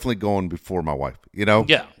I'm definitely going before my wife. You know?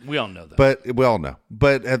 Yeah, we all know that. But we all know.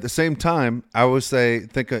 But at the same time, I always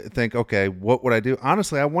think, okay, what would I do?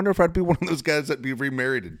 Honestly, I wonder if I'd be one of those guys that'd be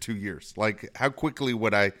remarried in 2 years. Like, how quickly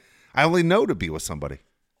would I only know to be with somebody.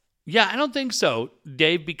 Yeah, I don't think so,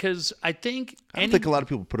 Dave, because I think I don't think a lot of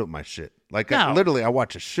people put up my shit. Like, No. I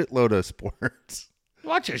watch a shitload of sports.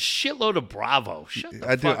 watch a shitload of Bravo. Shut the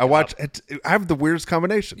I do. fuck I watch. up. I have the weirdest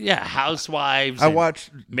combination. Yeah, Housewives. I and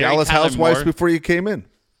watched Mary Dallas Tyler Housewives Moore. before you came in.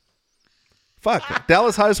 Fuck.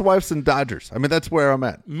 Dallas Housewives and Dodgers. I mean, that's where I'm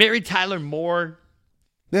at. Mary Tyler Moore.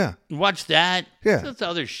 Yeah. Watch that. Yeah. That's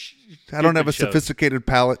other I don't have a shows. sophisticated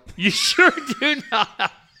palate. You sure do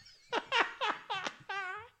not.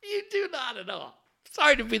 You do not at all.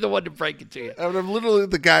 Sorry to be the one to break it to you. I'm literally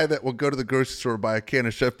the guy that will go to the grocery store, buy a can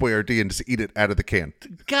of Chef Boyardee, and just eat it out of the can.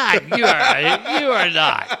 God, you are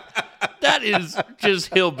not. That is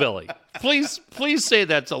just hillbilly. Please say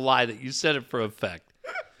that's a lie that you said it for effect.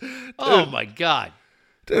 Oh my God.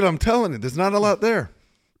 Dude, I'm telling you, there's not a lot there.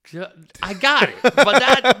 I got it. But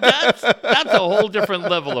that's a whole different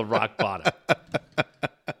level of rock bottom.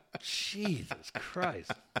 Jesus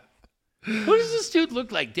Christ. Who does this dude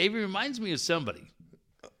look like? Dave, he reminds me of somebody.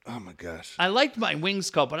 Oh my gosh. I liked my wing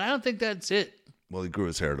sculpt, but I don't think that's it. Well, he grew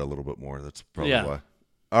his hair out a little bit more. That's probably Yeah. why.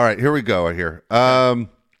 All right, here we go. All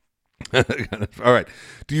right.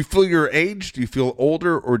 Do you feel your age? Do you feel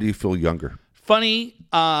older, or do you feel younger? Funny,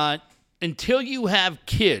 until you have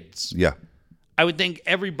kids, Yeah. I would think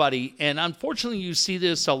everybody, and unfortunately you see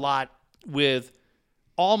this a lot with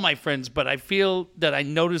all my friends, but I feel that I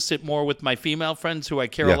notice it more with my female friends who I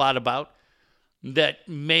care Yeah. a lot about, that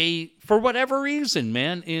may, for whatever reason,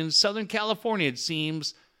 man, in Southern California, it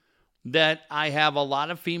seems that I have a lot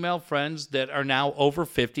of female friends that are now over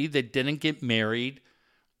 50 that didn't get married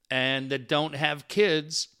and that don't have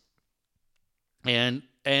kids. And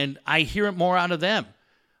I hear it more out of them.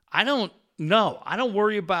 I don't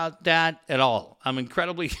worry about that at all. I'm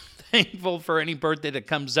incredibly thankful for any birthday that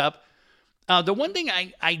comes up. The one thing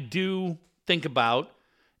I do think about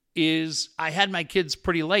is I had my kids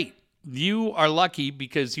pretty late. You are lucky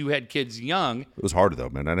because you had kids young. It was hard, though,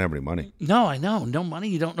 man. I didn't have any money. No, I know. No money.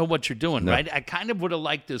 You don't know what you're doing, No. right? I kind of would have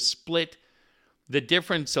liked to split the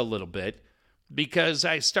difference a little bit because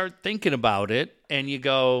I start thinking about it and you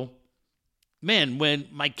go, man, when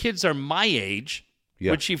my kids are my age, Yeah.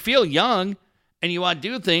 which you feel young and you want to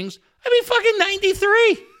do things, I'd be fucking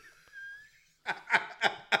 93.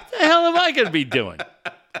 What the hell am I going to be doing?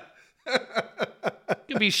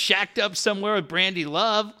 Could be shacked up somewhere with Brandy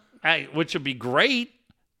Love, which would be great,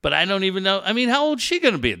 but I don't even know. I mean, how old is she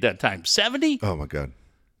going to be at that time? 70? Oh, my God.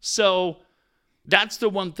 So that's the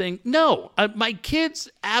one thing. No, my kids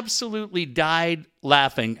absolutely died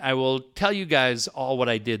laughing. I will tell you guys all what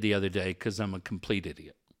I did the other day because I'm a complete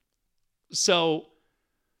idiot. So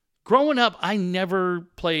growing up, I never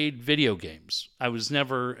played video games. I was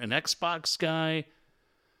never an Xbox guy,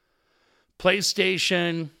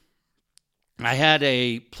 PlayStation. I had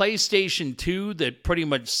a PlayStation 2 that pretty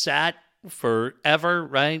much sat forever,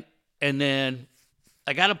 right? And then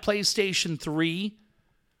I got a PlayStation 3,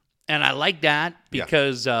 and I like that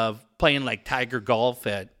because of playing like Tiger Golf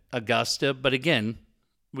at Augusta. But again,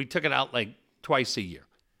 we took it out like twice a year.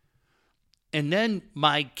 And then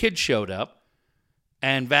my kid showed up,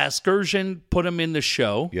 and Vasgersian put him in the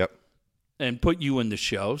show. Yep. And put you in the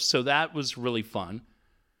show. So that was really fun.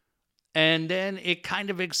 And then it kind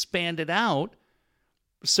of expanded out.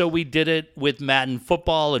 So we did it with Madden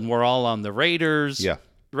football, and we're all on the Raiders. Yeah.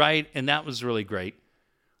 Right? And that was really great.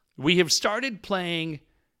 We have started playing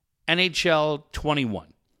NHL 21.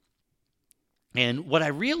 And what I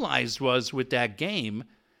realized was with that game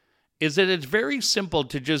is that it's very simple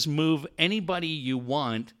to just move anybody you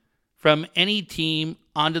want from any team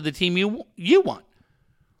onto the team you want.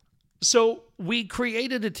 So we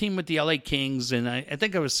created a team with the LA Kings, and I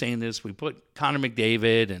think I was saying this. We put Connor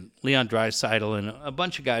McDavid and Leon Draisaitl and a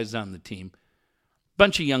bunch of guys on the team,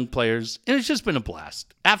 bunch of young players, and it's just been a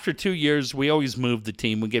blast. After 2 years, we always move the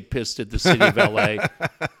team. We get pissed at the city of LA.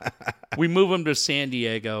 We move them to San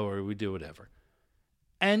Diego, or we do whatever.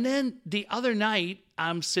 And then the other night,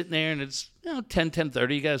 I'm sitting there, and it's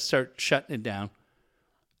 10:30. You got to start shutting it down.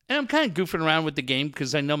 And I'm kind of goofing around with the game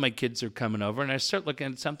because I know my kids are coming over. And I start looking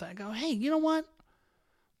at something. I go, hey, you know what?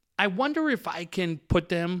 I wonder if I can put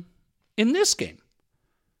them in this game.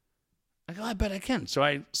 I go, I bet I can. So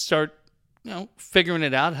I start, figuring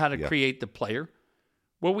it out how to create the player.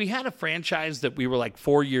 Well, we had a franchise that we were like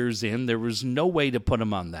 4 years in. There was no way to put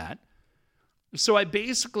them on that. So I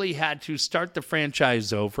basically had to start the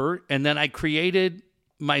franchise over, and then I created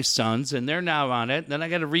my sons, and they're now on it. Then I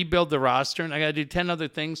got to rebuild the roster, and I got to do 10 other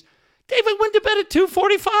things. David went to bed at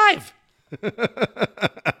 2:45.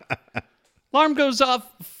 Alarm goes off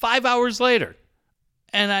 5 hours later.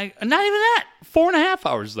 And not even that, 4.5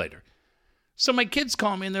 hours later. So my kids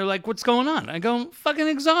call me and they're like, what's going on? I go, I'm fucking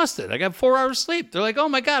exhausted. I got 4 hours sleep. They're like, oh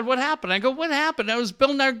my God, what happened? I go, what happened? I was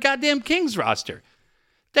building our goddamn Kings roster.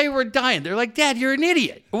 They were dying. They're like, Dad, you're an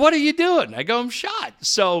idiot. What are you doing? I go, I'm shot.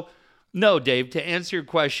 So no, Dave, to answer your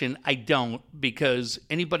question, I don't, because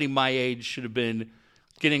anybody my age should have been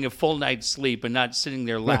getting a full night's sleep and not sitting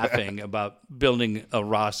there laughing about building a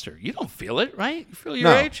roster. You don't feel it, right? You feel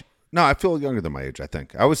your age? No, I feel younger than my age, I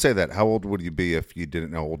think. I would say that. How old would you be if you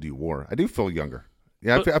didn't know how old you were? I do feel younger.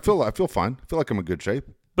 Yeah, I feel fine. I feel like I'm in good shape.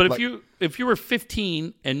 But if you were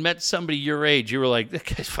 15 and met somebody your age, you were like, that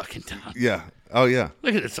guy's fucking dumb. Yeah. Oh, yeah.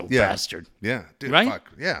 Look at this old bastard. Yeah. Dude, right? Fuck.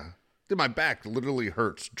 Yeah. Dude, my back literally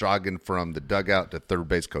hurts jogging from the dugout to third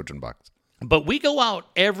base coaching box. But we go out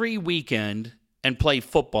every weekend and play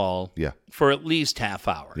football for at least half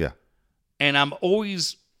hour. Yeah. And I'm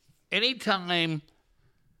always, anytime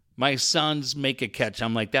my sons make a catch,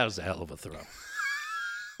 I'm like, that was a hell of a throw.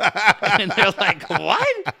 And they're like,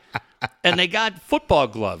 what? And they got football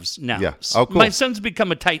gloves now. Yeah. Oh, cool. My son's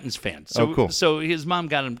become a Titans fan. So, cool. So his mom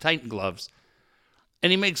got him Titan gloves. And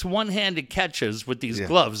he makes one-handed catches with these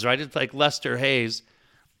gloves, right? It's like Lester Hayes.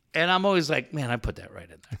 And I'm always like, man, I put that right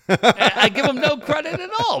in there. I give him no credit at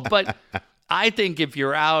all. But I think if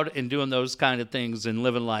you're out and doing those kind of things and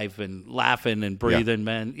living life and laughing and breathing,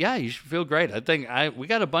 man, you should feel great. I think we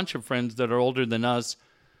got a bunch of friends that are older than us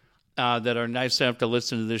that are nice enough to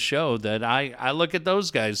listen to this show that I look at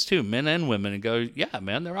those guys too, men and women, and go, yeah,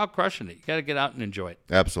 man, they're out crushing it. You got to get out and enjoy it.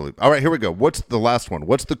 Absolutely. All right, here we go. What's the last one?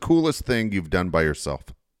 What's the coolest thing you've done by yourself?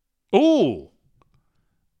 Ooh.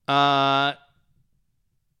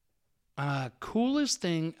 Coolest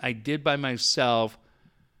thing I did by myself.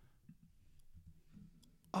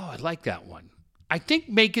 Oh, I like that one. I think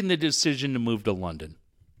making the decision to move to London.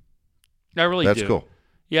 I really do. That's cool.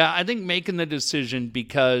 Yeah, I think making the decision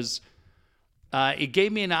because it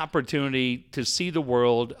gave me an opportunity to see the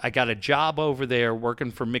world. I got a job over there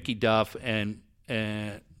working for Mickey Duff and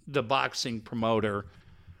the boxing promoter.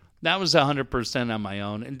 That was 100% on my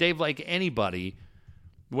own. And Dave, like anybody,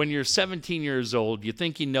 when you're 17 years old, you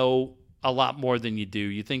think you know a lot more than you do.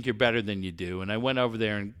 You think you're better than you do. And I went over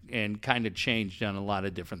there and kind of changed on a lot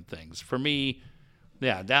of different things. For me,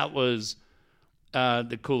 that was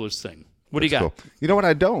the coolest thing. What do you got? Cool. You know what?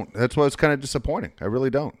 I don't. That's why it's kind of disappointing. I really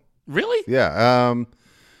don't. Really? Yeah.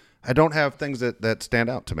 I don't have things that stand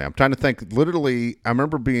out to me. I'm trying to think. Literally, I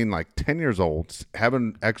remember being like 10 years old, had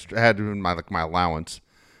my allowance,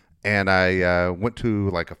 and I went to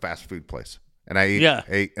like a fast food place, and I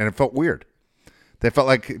ate, and it felt weird. They felt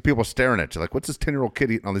like people staring at you, like, what's this 10-year-old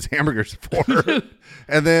kid eating all these hamburgers for?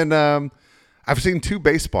 And then I've seen 2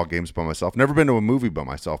 baseball games by myself. Never been to a movie by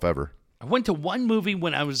myself ever. I went to one movie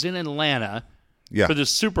when I was in Atlanta for the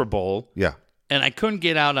Super Bowl. Yeah. And I couldn't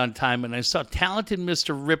get out on time, and I saw Talented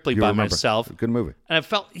Mr. Ripley by myself. Good movie. And I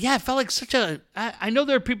felt like such a... I know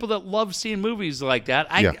there are people that love seeing movies like that.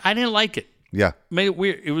 I didn't like it. Yeah. Made it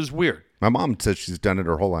weird. It was weird. My mom said she's done it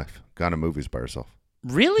her whole life. Gone to movies by herself.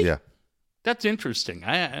 Really? Yeah. That's interesting.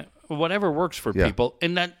 Whatever works for people.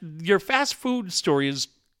 And that your fast food story is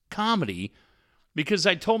comedy because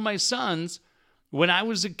I told my sons when I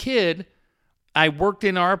was a kid, I worked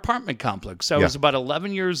in our apartment complex. I was about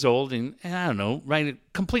 11 years old and I don't know, right?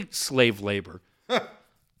 Complete slave labor. And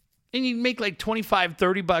you'd make like $25,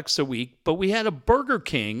 $30 a week. But we had a Burger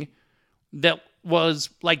King that was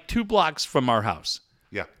like 2 blocks from our house.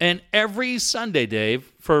 Yeah. And every Sunday,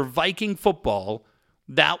 Dave, for Viking football,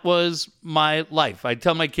 that was my life. I'd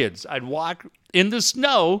tell my kids, I'd walk in the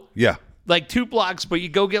snow. Yeah. Like 2 blocks, but you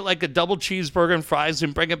go get like a double cheeseburger and fries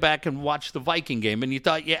and bring it back and watch the Viking game. And you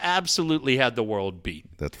thought you absolutely had the world beat.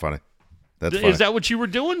 That's funny. Funny. Is that what you were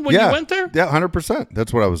doing when you went there? Yeah, 100%.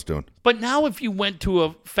 That's what I was doing. But now if you went to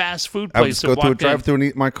a fast food I would place just go through a drive-thru and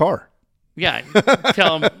eat in my car. Yeah,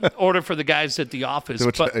 tell them, order for the guys at the office.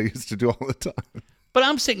 Which I used to do all the time. But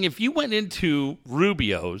I'm saying if you went into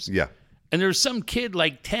Rubio's and there's some kid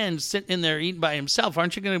like 10 sitting in there eating by himself,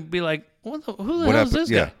 aren't you going to be like, who the hell is this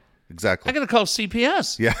guy? Exactly. I got to call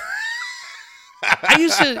CPS. Yeah. I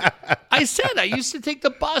used to take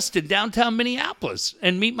the bus to downtown Minneapolis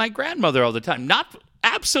and meet my grandmother all the time.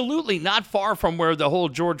 Absolutely not far from where the whole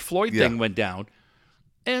George Floyd thing went down.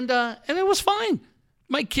 And it was fine.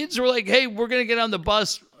 My kids were like, hey, we're going to get on the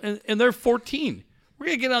bus. And they're 14. We're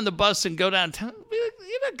going to get on the bus and go downtown.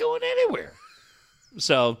 You're not going anywhere.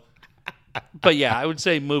 So But yeah, I would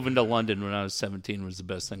say moving to London when I was 17 was the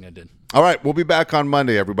best thing I did. All right, we'll be back on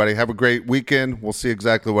Monday, everybody. Have a great weekend. We'll see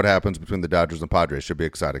exactly what happens between the Dodgers and Padres. Should be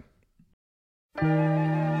exciting.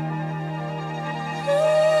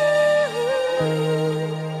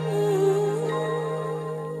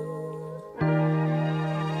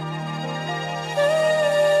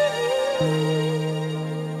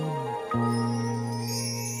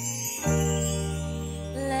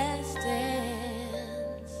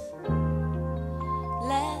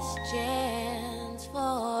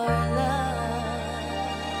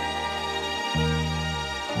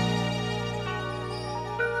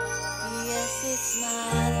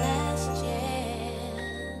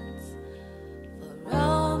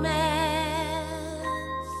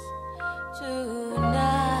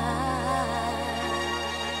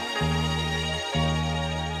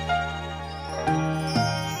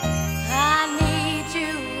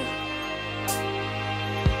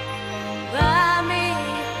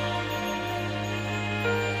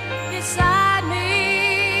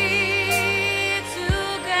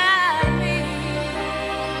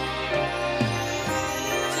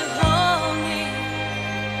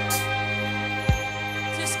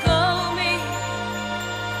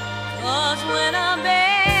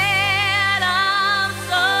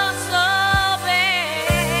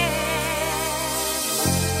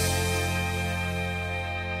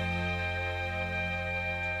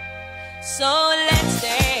 So